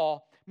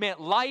Paul meant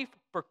life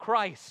for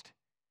Christ.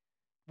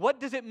 What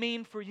does it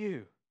mean for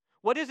you?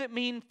 What does it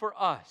mean for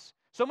us?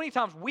 So many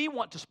times we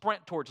want to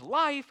sprint towards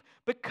life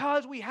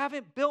because we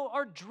haven't built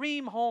our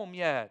dream home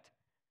yet.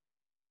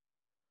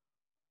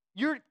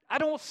 I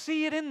don't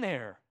see it in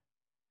there.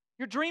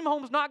 Your dream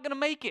home's not going to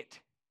make it.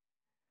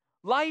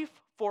 Life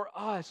for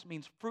us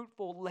means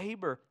fruitful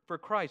labor for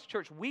Christ.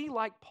 Church, we,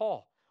 like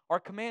Paul, are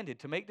commanded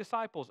to make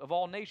disciples of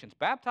all nations,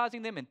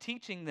 baptizing them and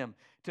teaching them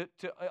to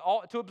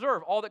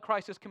observe all that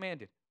Christ has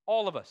commanded.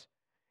 All of us.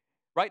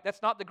 Right?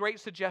 That's not the great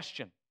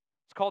suggestion.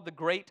 It's called the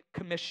Great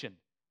Commission.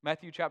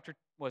 Matthew chapter,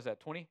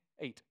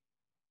 28?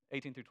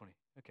 18 through 20.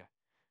 Okay.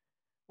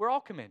 We're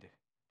all commanded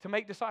to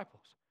make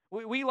disciples.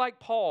 We, like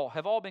Paul,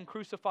 have all been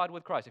crucified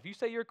with Christ. If you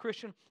say you're a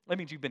Christian, that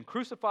means you've been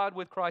crucified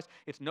with Christ.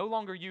 It's no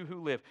longer you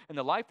who live. And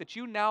the life that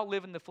you now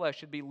live in the flesh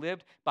should be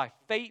lived by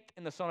faith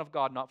in the Son of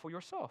God, not for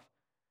yourself.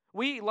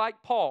 We,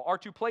 like Paul, are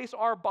to place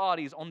our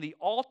bodies on the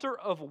altar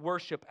of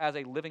worship as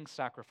a living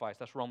sacrifice.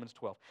 That's Romans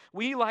 12.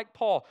 We, like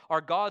Paul,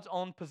 are God's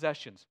own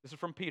possessions. This is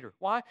from Peter.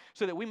 Why?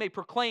 So that we may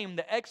proclaim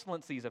the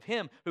excellencies of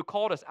Him who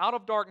called us out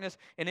of darkness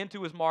and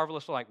into His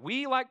marvelous light.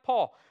 We, like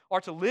Paul,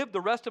 are to live the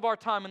rest of our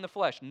time in the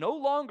flesh, no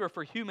longer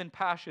for human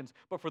passions,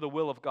 but for the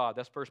will of God.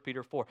 That's 1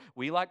 Peter 4.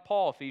 We, like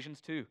Paul, Ephesians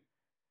 2,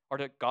 are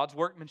to God's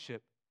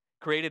workmanship,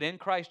 created in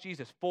Christ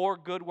Jesus for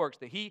good works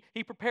that He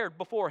prepared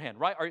beforehand,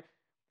 right?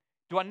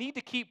 Do I need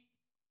to keep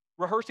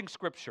rehearsing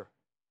Scripture?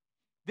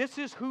 This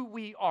is who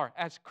we are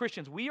as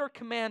Christians. We are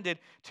commanded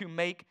to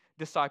make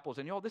disciples.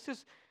 And y'all, this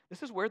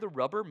is where the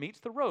rubber meets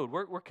the road.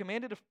 We're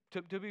commanded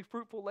to be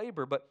fruitful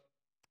labor. But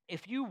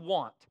if you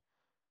want,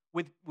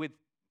 with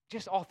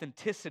just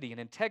authenticity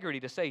and integrity,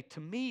 to say, to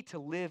me to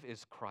live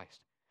is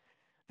Christ,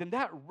 then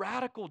that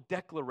radical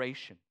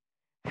declaration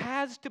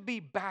has to be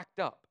backed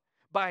up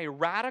by a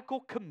radical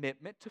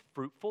commitment to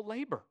fruitful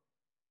labor.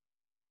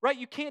 Right?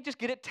 You can't just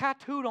get it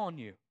tattooed on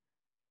you.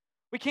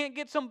 We can't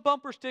get some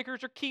bumper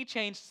stickers or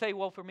keychains to say,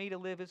 well, for me to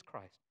live is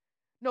Christ.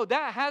 No,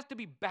 that has to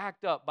be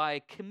backed up by a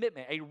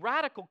commitment, a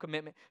radical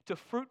commitment to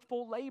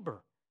fruitful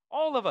labor.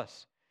 All of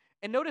us.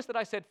 And notice that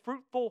I said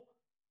fruitful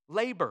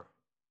labor.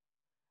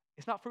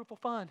 It's not fruitful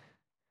fun.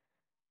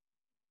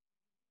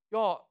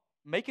 Y'all,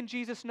 making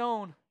Jesus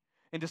known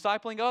and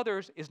discipling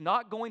others is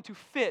not going to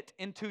fit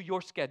into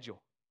your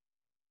schedule.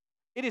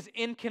 It is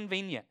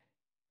inconvenient.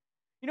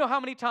 You know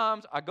how many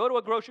times I go to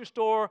a grocery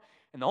store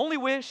and the only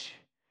wish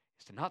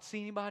is to not see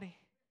anybody?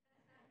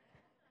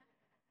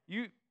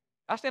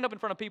 I stand up in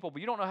front of people, but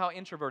you don't know how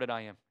introverted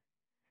I am.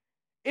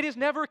 It is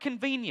never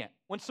convenient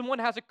when someone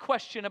has a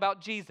question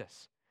about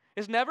Jesus.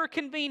 It's never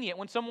convenient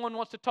when someone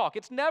wants to talk.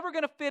 It's never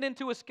going to fit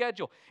into a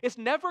schedule. It's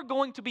never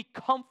going to be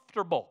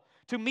comfortable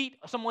to meet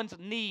someone's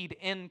need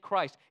in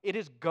Christ. It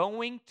is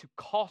going to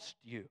cost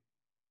you.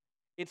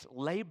 It's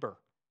labor.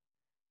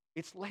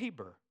 It's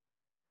labor.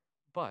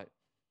 But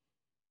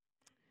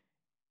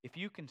if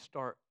you can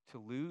start to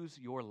lose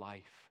your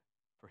life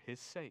for His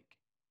sake,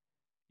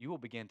 you will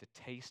begin to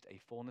taste a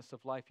fullness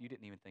of life you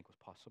didn't even think was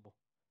possible.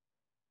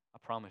 I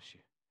promise you.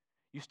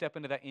 You step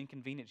into that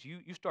inconvenience,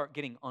 you start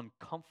getting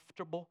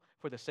uncomfortable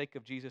for the sake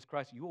of Jesus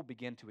Christ, you will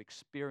begin to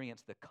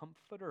experience the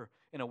Comforter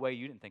in a way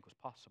you didn't think was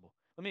possible.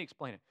 Let me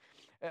explain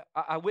it.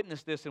 I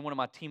witnessed this in one of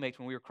my teammates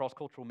when we were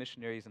cross-cultural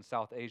missionaries in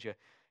South Asia.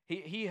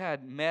 He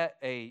had met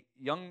a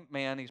young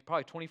man, he's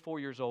probably 24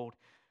 years old,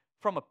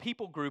 from a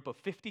people group of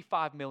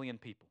 55 million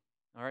people.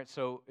 All right,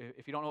 so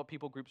if you don't know what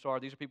people groups are,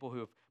 these are people who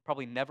have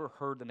probably never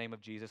heard the name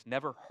of Jesus,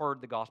 never heard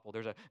the gospel.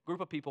 There's a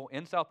group of people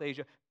in South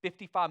Asia,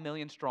 55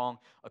 million strong.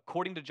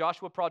 According to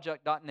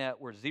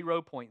JoshuaProject.net, we're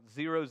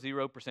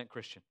 0.00%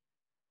 Christian.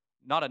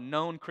 Not a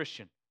known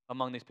Christian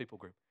among this people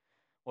group.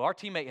 Well, our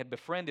teammate had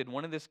befriended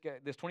one of this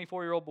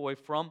 24-year-old boy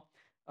from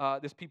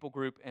this people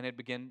group and had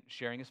begun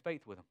sharing his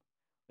faith with him.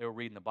 They were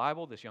reading the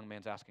Bible. This young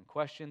man's asking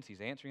questions.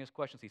 He's answering his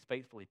questions. He's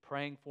faithfully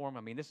praying for him.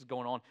 I mean, this is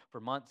going on for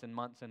months and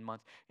months and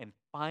months. And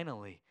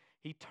finally,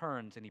 he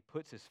turns and he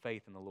puts his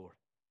faith in the Lord.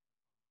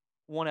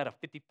 1 out of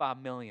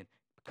 55 million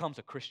becomes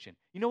a Christian.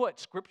 You know what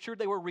scripture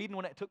they were reading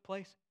when it took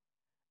place?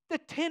 The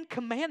 10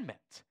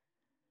 Commandments.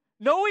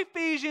 No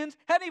Ephesians,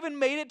 hadn't even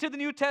made it to the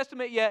New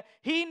Testament yet.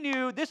 He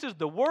knew this is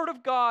the Word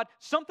of God.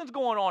 Something's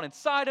going on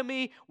inside of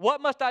me.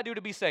 What must I do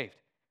to be saved?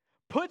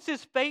 Puts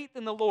his faith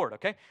in the Lord,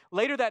 okay?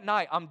 Later that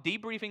night, I'm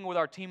debriefing with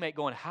our teammate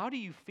going, how do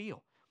you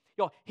feel?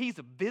 Y'all, he's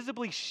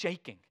visibly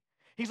shaking.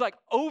 He's like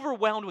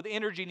overwhelmed with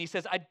energy, and he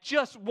says, I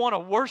just want to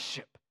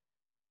worship.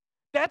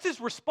 That's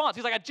his response.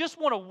 He's like, I just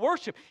want to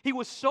worship. He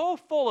was so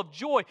full of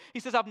joy.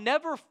 He says, I've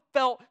never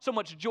felt so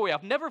much joy.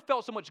 I've never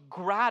felt so much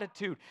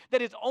gratitude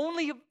that is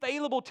only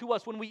available to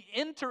us when we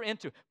enter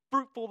into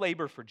fruitful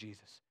labor for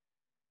Jesus.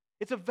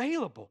 It's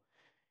available.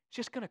 It's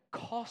just going to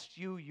cost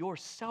you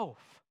yourself.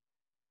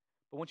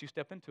 But once you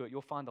step into it,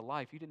 you'll find a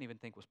life you didn't even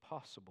think was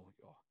possible,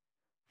 y'all.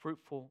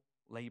 Fruitful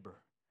labor.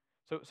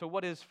 So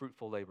what is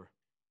fruitful labor?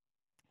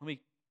 Let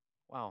me,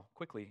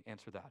 quickly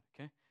answer that,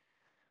 okay?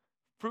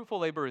 Fruitful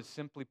labor is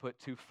simply put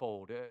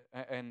twofold.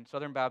 And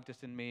Southern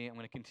Baptist in me, I'm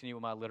going to continue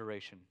with my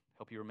alliteration.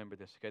 Help you remember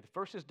this, okay? The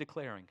first is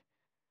declaring.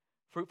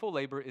 Fruitful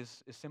labor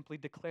is simply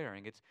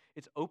declaring.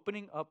 It's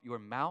opening up your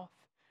mouth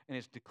and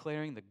it's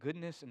declaring the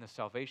goodness and the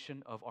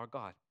salvation of our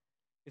God.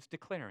 It's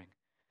declaring.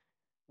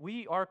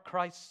 We are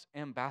Christ's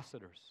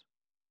ambassadors.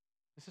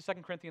 This is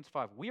 2 Corinthians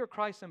 5. We are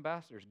Christ's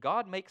ambassadors.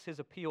 God makes His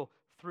appeal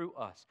through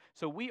us.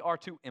 So we are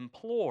to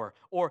implore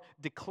or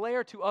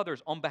declare to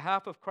others on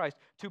behalf of Christ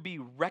to be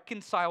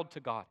reconciled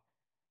to God.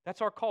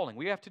 That's our calling.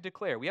 We have to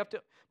declare.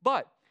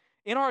 But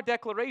in our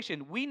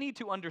declaration, we need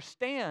to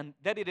understand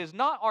that it is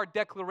not our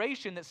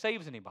declaration that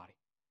saves anybody.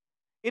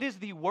 It is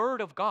the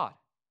Word of God.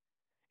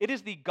 It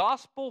is the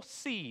gospel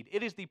seed.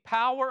 It is the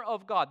power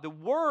of God. The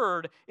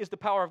Word is the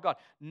power of God,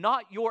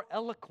 not your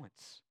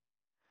eloquence,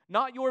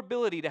 not your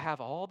ability to have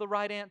all the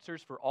right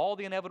answers for all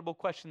the inevitable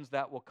questions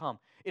that will come.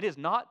 It is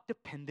not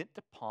dependent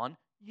upon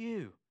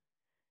you.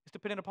 It's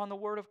dependent upon the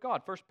Word of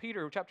God. 1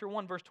 Peter chapter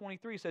 1, verse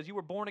 23 says, you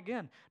were born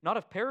again, not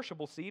of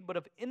perishable seed, but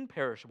of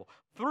imperishable,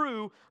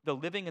 through the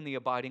living and the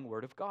abiding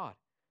Word of God.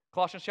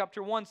 Colossians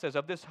chapter 1 says,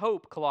 of this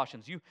hope,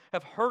 Colossians, you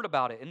have heard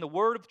about it in the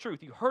word of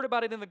truth. You heard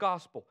about it in the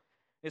gospel.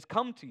 It's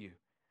come to you.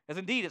 As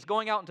indeed, it's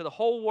going out into the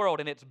whole world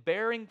and it's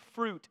bearing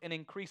fruit and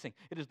increasing.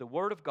 It is the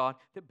Word of God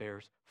that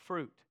bears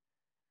fruit.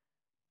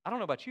 I don't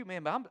know about you,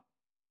 man, but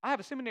I have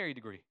a seminary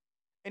degree.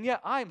 And yet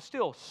I am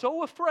still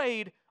so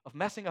afraid of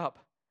messing up.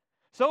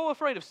 So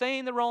afraid of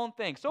saying the wrong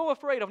thing. So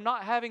afraid of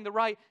not having the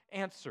right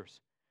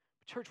answers.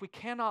 Church, we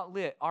cannot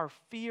let our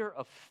fear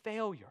of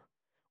failure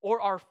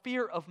or our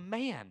fear of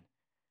man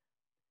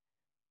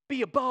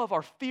be above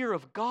our fear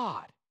of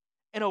God.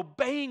 And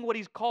obeying what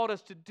He's called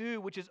us to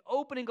do, which is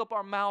opening up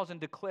our mouths and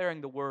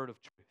declaring the word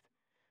of truth.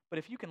 But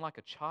if you can, like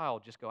a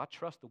child, just go, I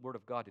trust the Word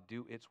of God to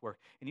do its work,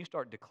 and you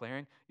start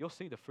declaring, you'll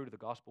see the fruit of the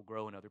gospel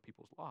grow in other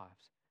people's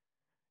lives.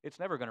 It's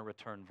never going to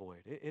return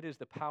void. It is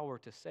the power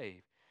to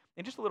save.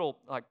 And just a little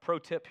pro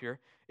tip here,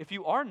 if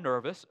you are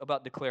nervous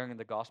about declaring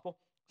the gospel,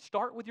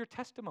 start with your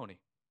testimony.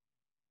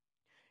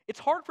 It's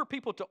hard for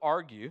people to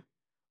argue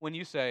when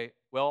you say,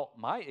 well,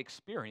 my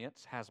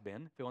experience has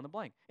been, fill in the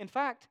blank. In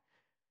fact,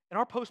 in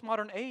our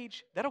postmodern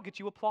age, that'll get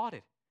you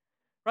applauded,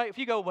 right? If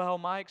you go, well,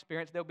 my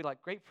experience, they'll be like,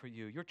 great for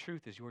you. Your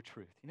truth is your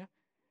truth,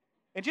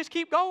 And just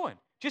keep going.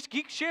 Just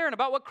keep sharing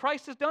about what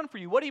Christ has done for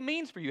you, what He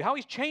means for you, how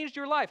He's changed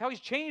your life, how He's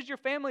changed your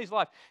family's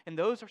life. And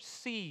those are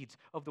seeds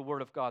of the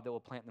Word of God that will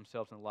plant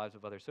themselves in the lives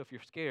of others. So if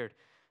you're scared,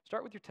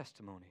 start with your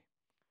testimony.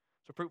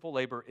 So fruitful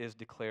labor is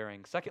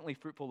declaring. Secondly,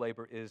 fruitful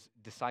labor is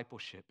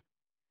discipleship.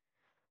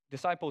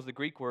 Disciple is the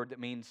Greek word that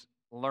means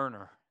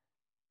learner.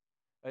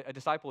 A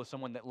disciple is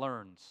someone that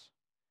learns,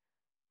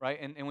 right?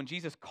 And when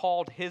Jesus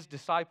called his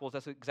disciples,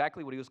 that's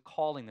exactly what he was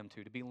calling them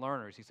to be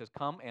learners. He says,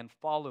 come and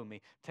follow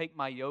me. Take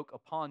my yoke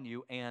upon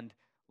you and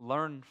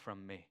learn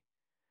from me.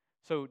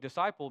 So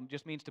disciple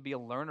just means to be a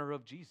learner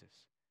of Jesus,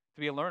 to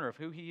be a learner of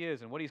who he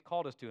is and what he's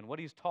called us to and what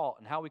he's taught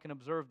and how we can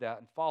observe that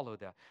and follow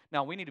that.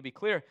 Now, we need to be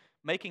clear,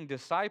 making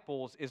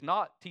disciples is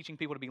not teaching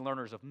people to be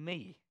learners of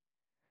me,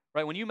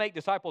 right? When you make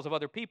disciples of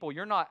other people,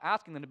 you're not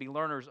asking them to be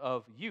learners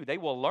of you. They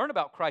will learn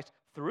about Christ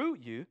through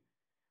you,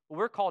 but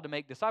we're called to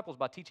make disciples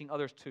by teaching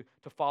others to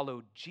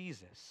follow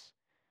Jesus.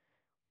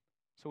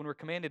 So when we're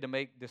commanded to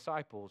make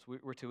disciples,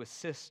 we're to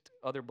assist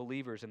other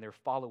believers in their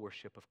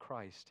followership of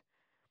Christ.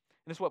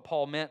 And this is what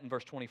Paul meant in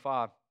verse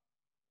 25.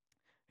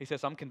 He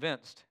says, I'm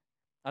convinced.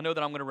 I know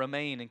that I'm going to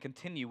remain and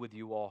continue with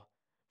you all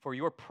for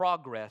your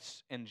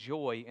progress and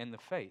joy in the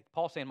faith.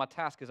 Paul's saying, my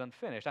task is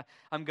unfinished.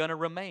 I'm going to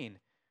remain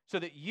so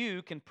that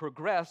you can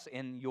progress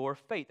in your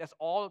faith. That's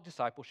all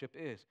discipleship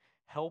is,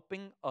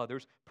 helping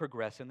others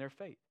progress in their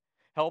faith,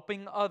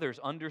 helping others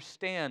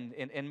understand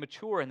and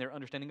mature in their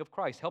understanding of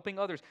Christ, helping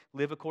others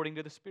live according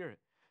to the Spirit,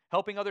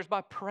 helping others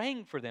by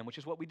praying for them, which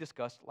is what we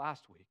discussed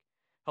last week,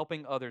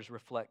 helping others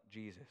reflect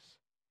Jesus.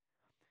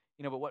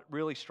 You know, but what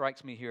really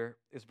strikes me here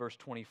is verse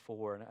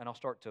 24, and I'll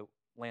start to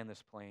land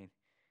this plane.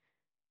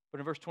 But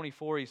in verse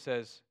 24, he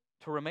says,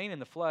 to remain in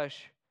the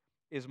flesh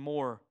is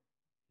more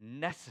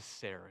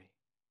necessary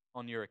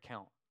on your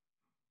account.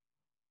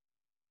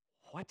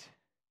 What?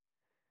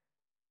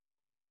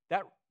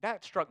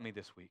 That struck me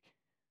this week.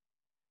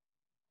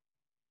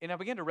 And I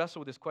began to wrestle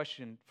with this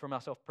question for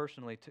myself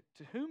personally.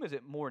 To whom is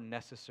it more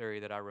necessary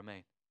that I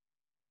remain?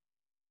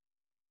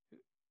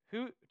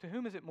 To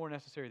whom is it more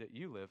necessary that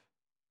you live?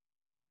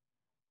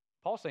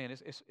 Paul's saying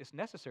it's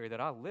necessary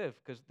that I live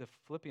because the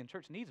Philippian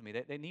church needs me.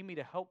 They need me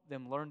to help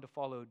them learn to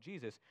follow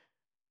Jesus.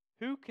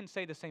 Who can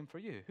say the same for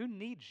you? Who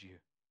needs you?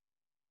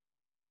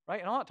 Right?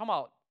 And I'm not talking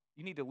about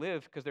you need to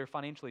live because they're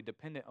financially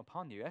dependent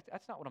upon you.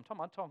 That's not what I'm talking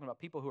about. I'm talking about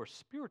people who are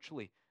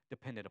spiritually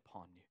dependent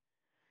upon you.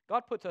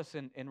 God puts us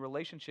in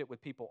relationship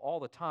with people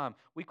all the time.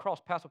 We cross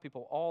paths with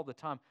people all the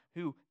time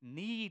who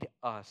need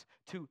us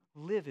to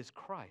live as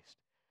Christ,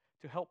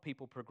 to help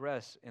people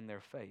progress in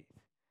their faith.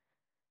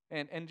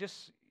 And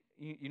just,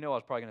 you know I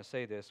was probably going to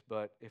say this,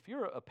 but if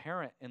you're a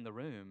parent in the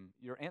room,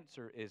 your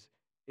answer is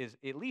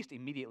at least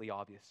immediately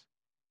obvious.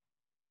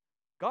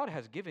 God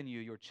has given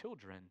you your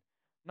children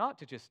not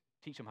to just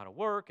teach them how to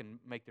work and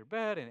make their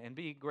bed and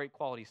be great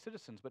quality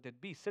citizens, but to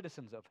be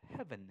citizens of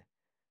heaven.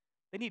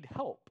 They need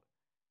help.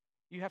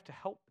 You have to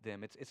help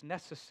them. It's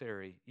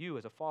necessary. You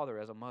as a father,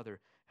 as a mother,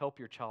 help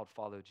your child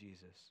follow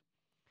Jesus.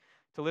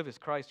 To live as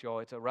Christ, y'all,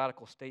 it's a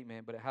radical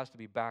statement, but it has to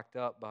be backed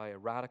up by a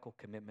radical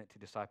commitment to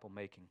disciple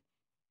making.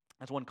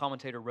 As one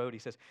commentator wrote, he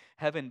says,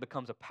 heaven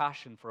becomes a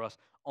passion for us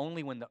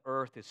only when the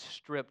earth is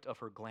stripped of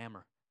her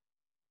glamour.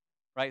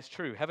 Right? It's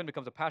true. Heaven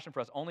becomes a passion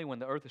for us only when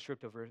the earth is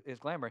stripped of its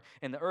glamour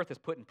and the earth is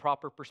put in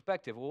proper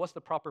perspective. Well, what's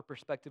the proper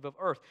perspective of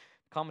earth?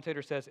 The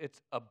commentator says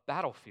it's a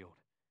battlefield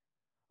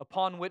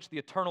upon which the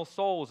eternal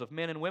souls of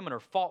men and women are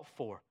fought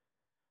for,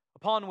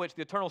 upon which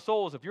the eternal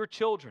souls of your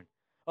children,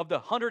 of the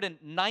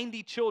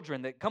 190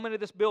 children that come into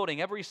this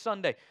building every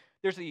Sunday,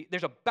 there's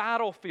a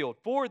battlefield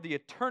for the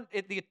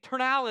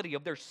eternality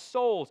of their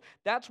souls.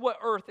 That's what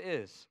earth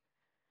is.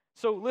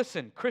 So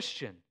listen,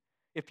 Christian,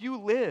 if you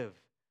live,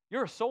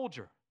 you're a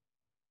soldier.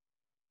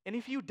 And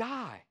if you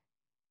die,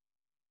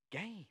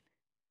 gain.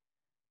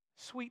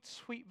 Sweet,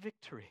 sweet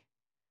victory.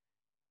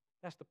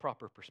 That's the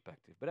proper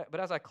perspective. But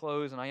as I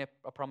close, and I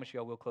promise you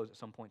I will close at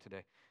some point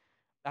today,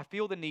 I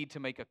feel the need to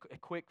make a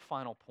quick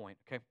final point,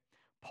 okay?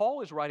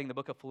 Paul is writing the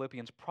book of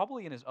Philippians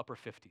probably in his upper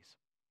 50s,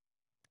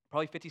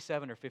 probably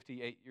 57 or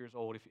 58 years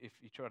old if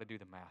you try to do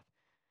the math.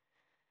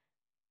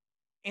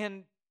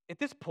 And at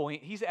this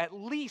point, he's at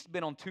least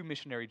been on 2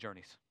 missionary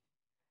journeys.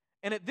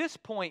 And at this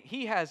point,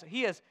 he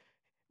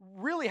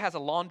really has a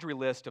laundry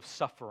list of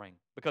suffering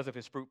because of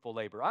his fruitful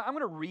labor. I'm going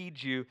to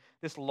read you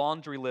this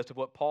laundry list of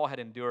what Paul had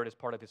endured as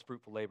part of his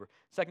fruitful labor.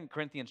 2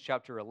 Corinthians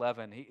chapter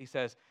 11, he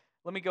says,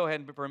 let me go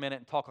ahead for a minute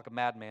and talk like a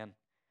madman.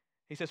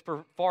 He says,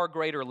 for far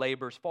greater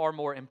labors, far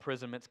more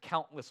imprisonments,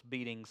 countless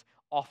beatings,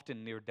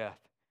 often near death.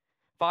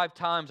 5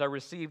 times I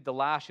received the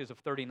lashes of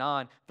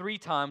 39. 3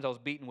 times I was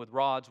beaten with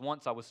rods.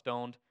 Once I was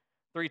stoned.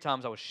 3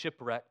 times I was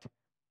shipwrecked.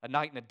 A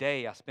night and a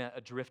day I spent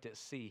adrift at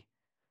sea.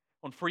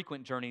 On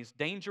frequent journeys,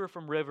 danger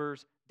from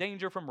rivers,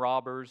 danger from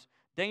robbers,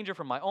 danger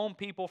from my own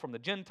people, from the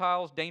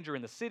Gentiles, danger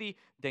in the city,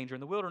 danger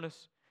in the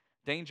wilderness,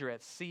 danger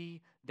at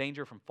sea,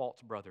 danger from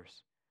false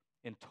brothers,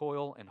 in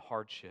toil and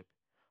hardship,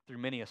 through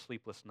many a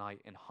sleepless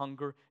night, in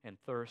hunger and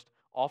thirst,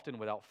 often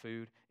without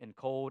food, in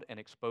cold and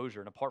exposure,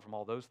 and apart from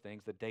all those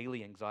things, the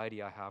daily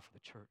anxiety I have for the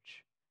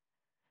church.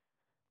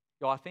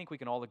 Y'all, I think we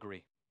can all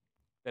agree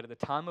that at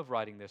the time of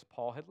writing this,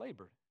 Paul had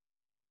labored.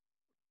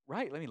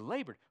 Right?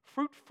 Labored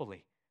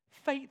fruitfully,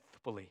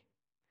 faithfully.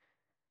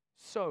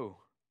 So,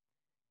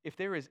 if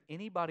there is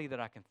anybody that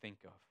I can think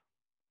of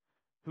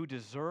who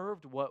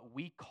deserved what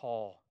we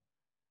call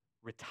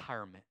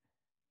retirement,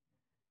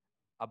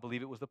 I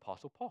believe it was the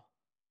Apostle Paul.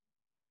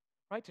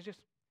 Right? To just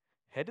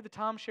head to the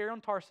timeshare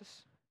on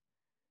Tarsus,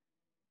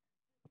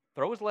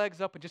 throw his legs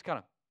up, and just kind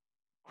of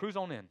cruise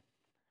on in,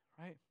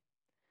 right?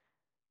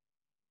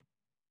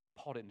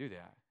 Paul didn't do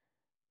that.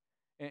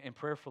 And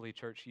prayerfully,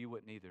 church, you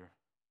wouldn't either.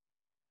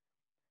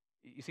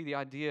 You see, the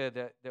idea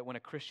that when a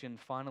Christian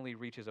finally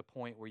reaches a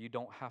point where you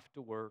don't have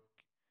to work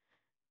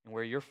and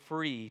where you're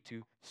free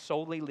to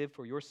solely live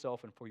for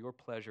yourself and for your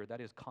pleasure,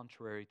 that is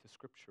contrary to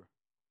Scripture.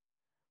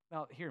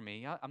 Now, hear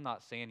me. I'm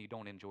not saying you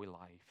don't enjoy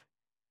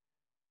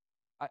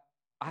life.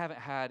 I haven't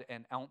had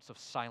an ounce of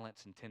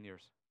silence in 10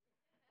 years.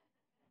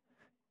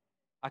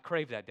 I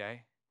crave that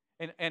day.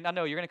 And I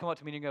know you're going to come up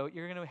to me and go,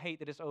 you're going to hate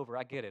that it's over.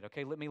 I get it,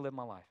 okay? Let me live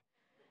my life.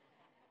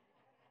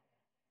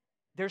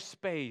 There's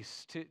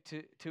space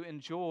to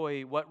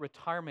enjoy what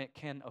retirement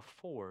can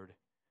afford,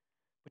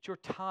 but your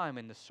time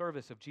in the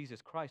service of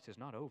Jesus Christ is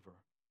not over.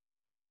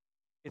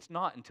 It's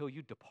not until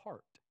you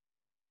depart.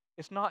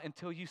 It's not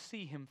until you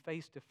see Him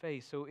face to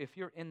face. So if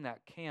you're in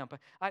that camp,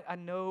 I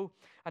know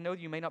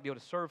you may not be able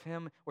to serve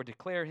Him or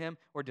declare Him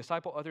or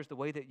disciple others the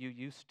way that you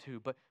used to,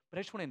 but I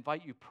just want to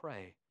invite you,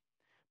 pray.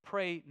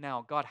 Pray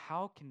now, God,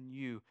 how can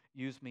you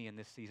use me in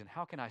this season?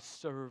 How can I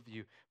serve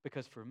you?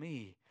 Because for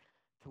me,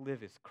 to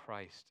live is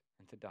Christ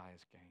and to die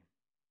is gain.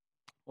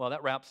 Well,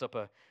 that wraps up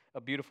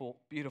a beautiful,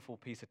 beautiful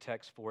piece of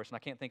text for us, and I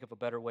can't think of a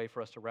better way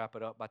for us to wrap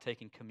it up by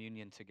taking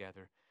communion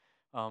together.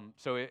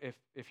 So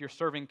if you're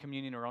serving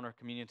communion or on our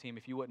communion team,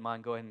 if you wouldn't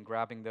mind, go ahead and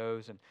grabbing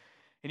those, and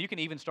you can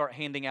even start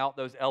handing out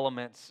those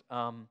elements.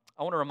 I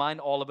want to remind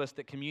all of us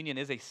that communion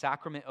is a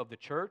sacrament of the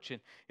church,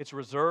 and it's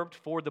reserved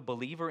for the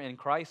believer in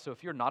Christ. So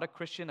if you're not a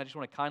Christian, I just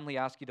want to kindly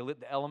ask you to let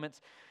the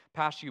elements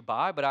pass you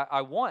by. But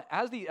I want,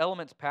 as the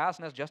elements pass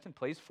and as Justin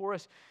plays for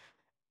us,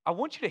 I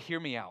want you to hear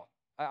me out.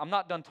 I'm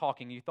not done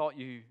talking. You thought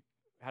you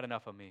had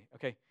enough of me.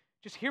 Okay,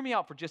 just hear me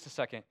out for just a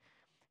second.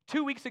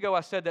 2 weeks ago,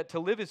 I said that to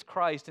live as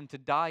Christ and to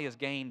die as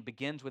gain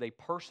begins with a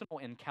personal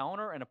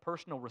encounter and a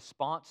personal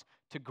response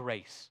to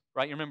grace,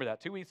 right? You remember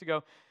that 2 weeks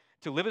ago?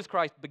 To live as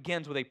Christ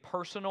begins with a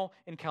personal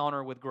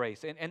encounter with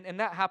grace. And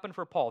that happened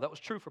for Paul. That was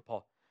true for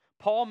Paul.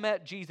 Paul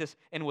met Jesus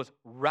and was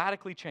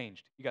radically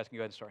changed. You guys can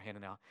go ahead and start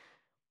handing out.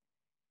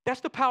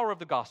 That's the power of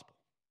the gospel.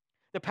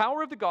 The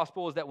power of the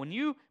gospel is that when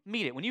you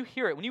meet it, when you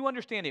hear it, when you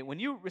understand it, when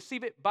you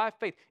receive it by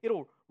faith,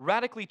 it'll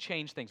radically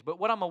change things. But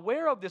what I'm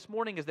aware of this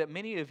morning is that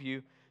many of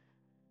you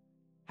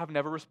have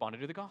never responded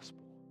to the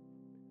gospel.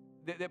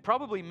 That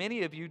probably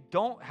many of you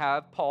don't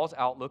have Paul's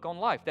outlook on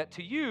life. That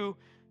to you,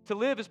 to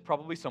live is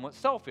probably somewhat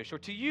selfish, or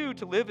to you,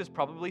 to live is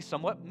probably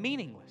somewhat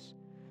meaningless.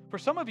 For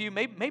some of you,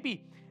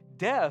 maybe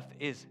death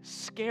is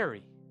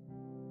scary,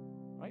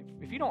 right?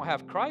 If you don't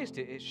have Christ,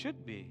 it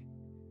should be.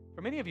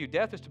 For many of you,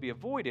 death is to be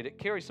avoided. It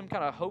carries some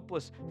kind of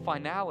hopeless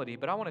finality.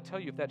 But I want to tell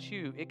you, if that's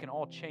you, it can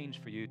all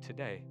change for you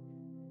today.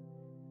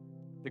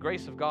 The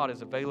grace of God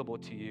is available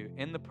to you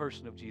in the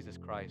person of Jesus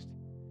Christ,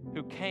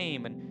 who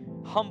came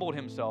and humbled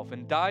Himself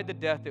and died the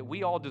death that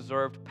we all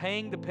deserved,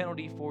 paying the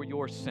penalty for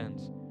your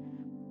sins.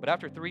 But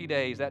after 3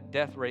 days, that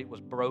death rate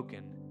was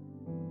broken,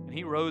 and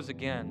He rose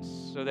again,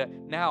 so that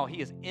now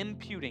He is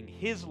imputing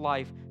His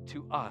life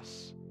to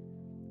us.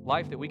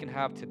 Life that we can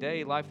have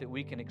today, life that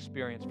we can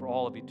experience for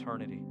all of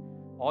eternity.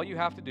 All you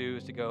have to do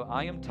is to go,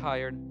 I am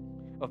tired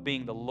of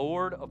being the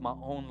Lord of my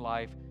own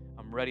life.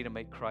 I'm ready to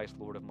make Christ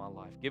Lord of my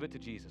life. Give it to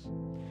Jesus.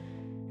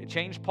 It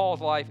changed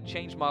Paul's life. It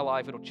changed my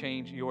life. It'll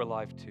change your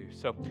life too.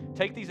 So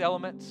take these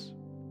elements,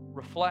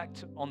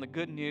 reflect on the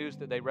good news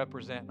that they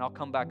represent, and I'll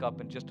come back up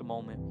in just a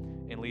moment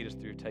and lead us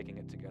through taking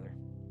it together.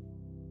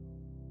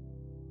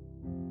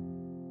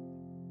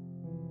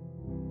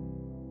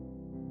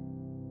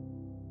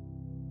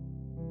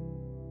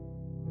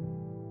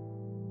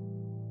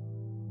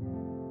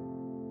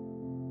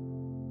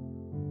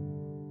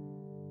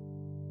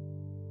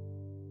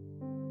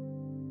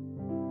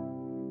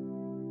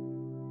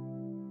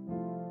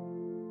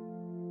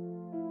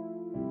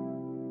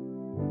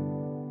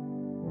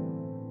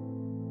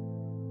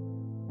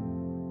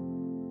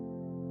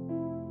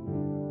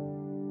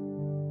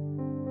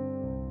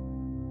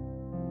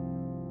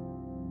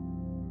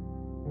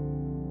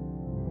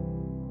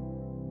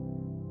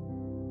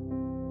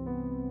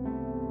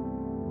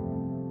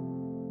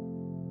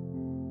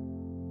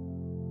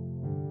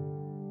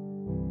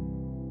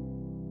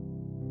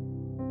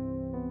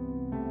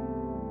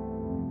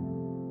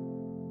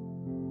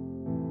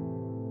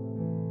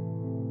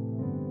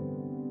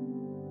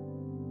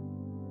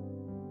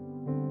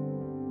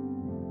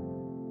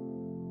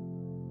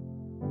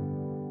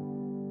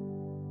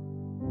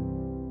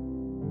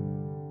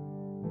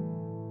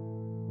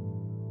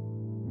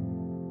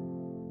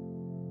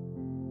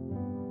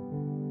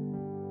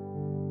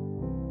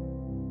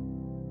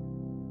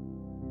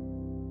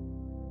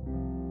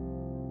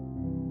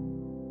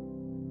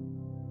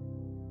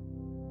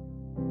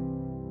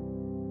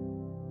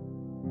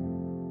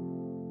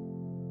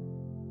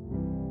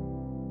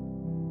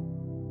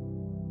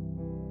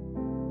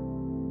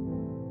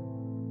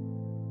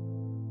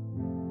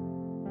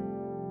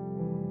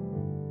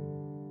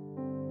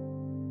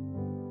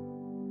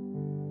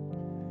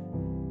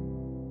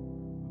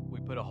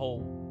 Put a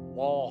whole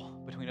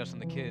wall between us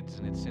and the kids,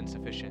 and it's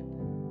insufficient.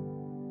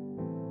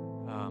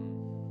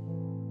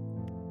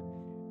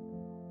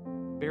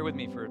 Bear with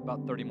me for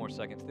about 30 more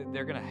seconds.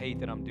 They're going to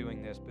hate that I'm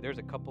doing this, but there's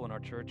a couple in our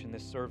church in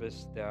this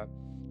service that,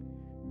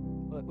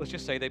 let's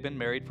just say they've been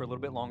married for a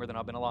little bit longer than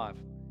I've been alive.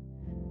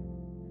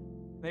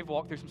 They've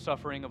walked through some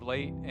suffering of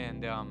late,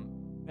 and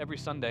every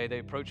Sunday they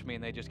approach me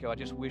and they just go, I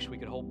just wish we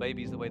could hold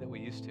babies the way that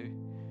we used to.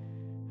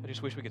 I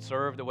just wish we could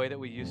serve the way that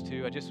we used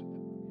to.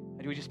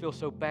 We just feel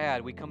so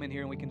bad. We come in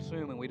here and we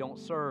consume and we don't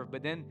serve.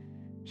 But then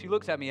she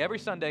looks at me every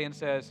Sunday and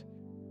says,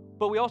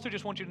 but we also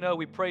just want you to know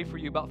we pray for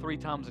you about 3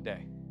 times a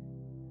day.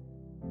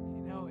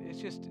 It's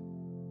just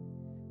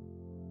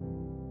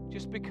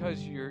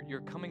because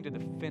you're coming to the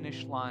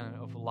finish line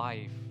of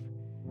life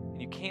and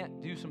you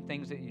can't do some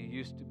things that you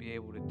used to be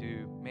able to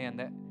do, man,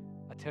 that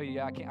I tell you,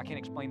 I can't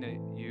explain to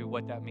you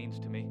what that means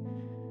to me.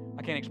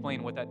 I can't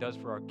explain what that does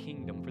for our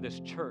kingdom, for this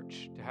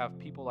church, to have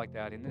people like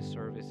that in this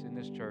service, in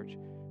this church,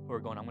 who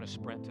are going, I'm going to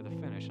sprint to the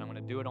finish. I'm going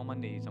to do it on my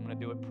knees. I'm going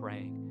to do it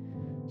praying.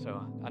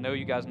 So I know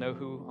you guys know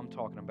who I'm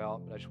talking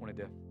about, but I just wanted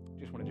to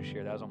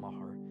share that. It was on my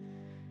heart.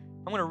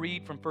 I'm going to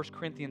read from 1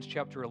 Corinthians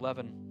chapter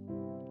 11.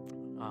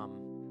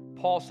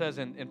 Paul says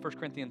in 1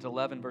 Corinthians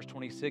 11, verse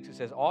 26, it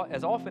says,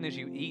 as often as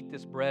you eat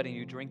this bread and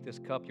you drink this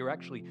cup, you're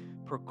actually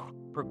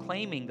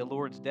proclaiming the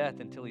Lord's death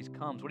until he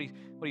comes. What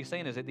he's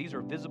saying is that these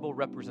are visible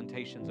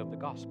representations of the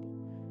gospel.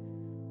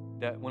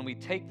 That when we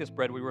take this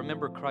bread, we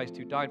remember Christ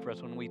who died for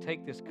us. When we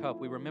take this cup,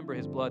 we remember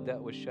his blood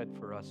that was shed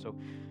for us. So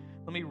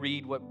let me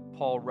read what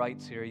Paul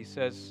writes here. He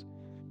says,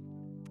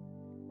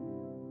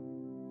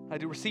 I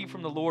received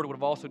from the Lord what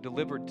I've also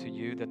delivered to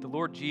you, that the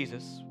Lord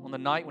Jesus, on the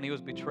night when he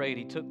was betrayed,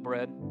 he took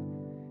bread.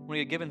 When he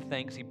had given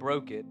thanks, he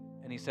broke it,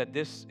 and he said,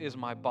 this is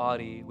my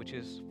body, which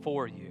is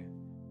for you.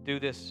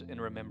 Do this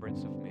in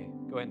remembrance of me.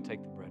 Go ahead and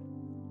take the bread.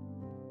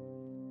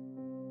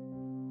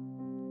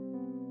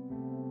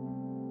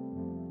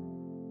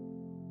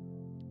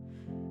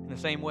 In the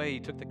same way,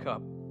 he took the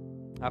cup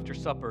after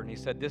supper, and he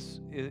said,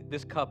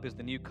 this cup is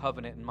the new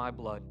covenant in my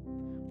blood.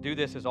 Do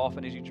this as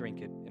often as you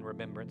drink it in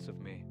remembrance of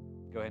me.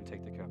 Go ahead and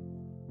take the cup.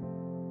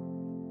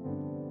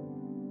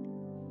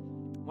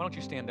 Why don't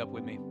you stand up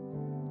with me?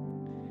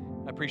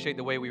 I appreciate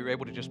the way we were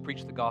able to just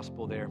preach the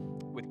gospel there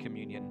with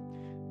communion.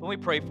 Let me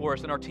pray for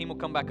us, and our team will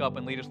come back up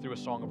and lead us through a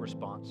song of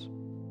response.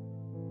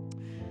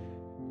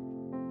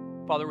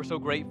 Father, we're so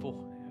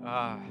grateful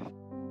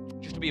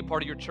just to be a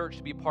part of your church,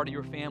 to be a part of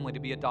your family, to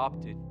be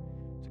adopted,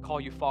 to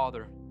call you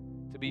Father,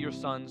 to be your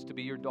sons, to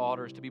be your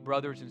daughters, to be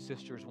brothers and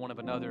sisters one of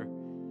another.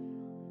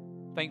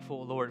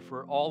 Thankful, Lord,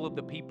 for all of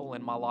the people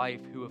in my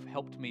life who have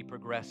helped me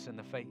progress in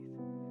the faith,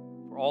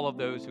 for all of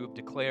those who have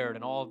declared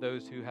and all of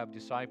those who have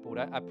discipled.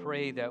 I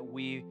pray that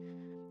we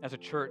as a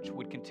church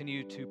would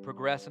continue to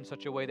progress in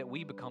such a way that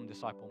we become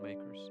disciple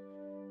makers.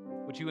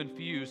 Would you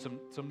infuse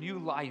some new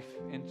life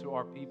into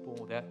our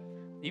people, that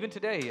even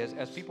today,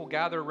 as people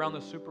gather around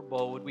the Super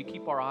Bowl, would we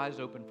keep our eyes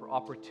open for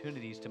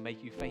opportunities to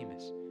make you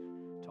famous,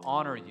 to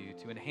honor you,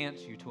 to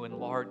enhance you, to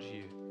enlarge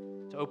you,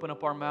 to open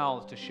up our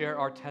mouths, to share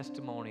our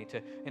testimony,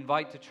 to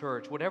invite to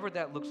church, whatever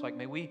that looks like.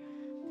 May we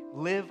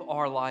live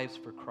our lives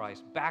for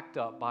Christ, backed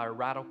up by a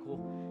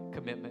radical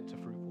commitment to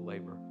fruitful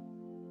labor.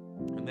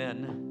 And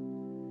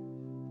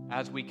then,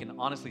 as we can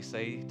honestly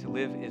say, to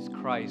live is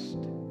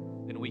Christ,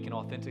 then we can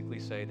authentically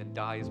say, then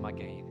die is my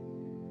gain.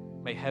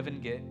 May heaven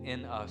get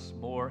in us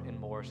more and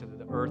more so that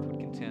the earth would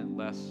content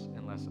less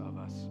and less of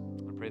us.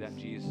 I pray that in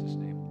Jesus'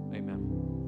 name. Amen.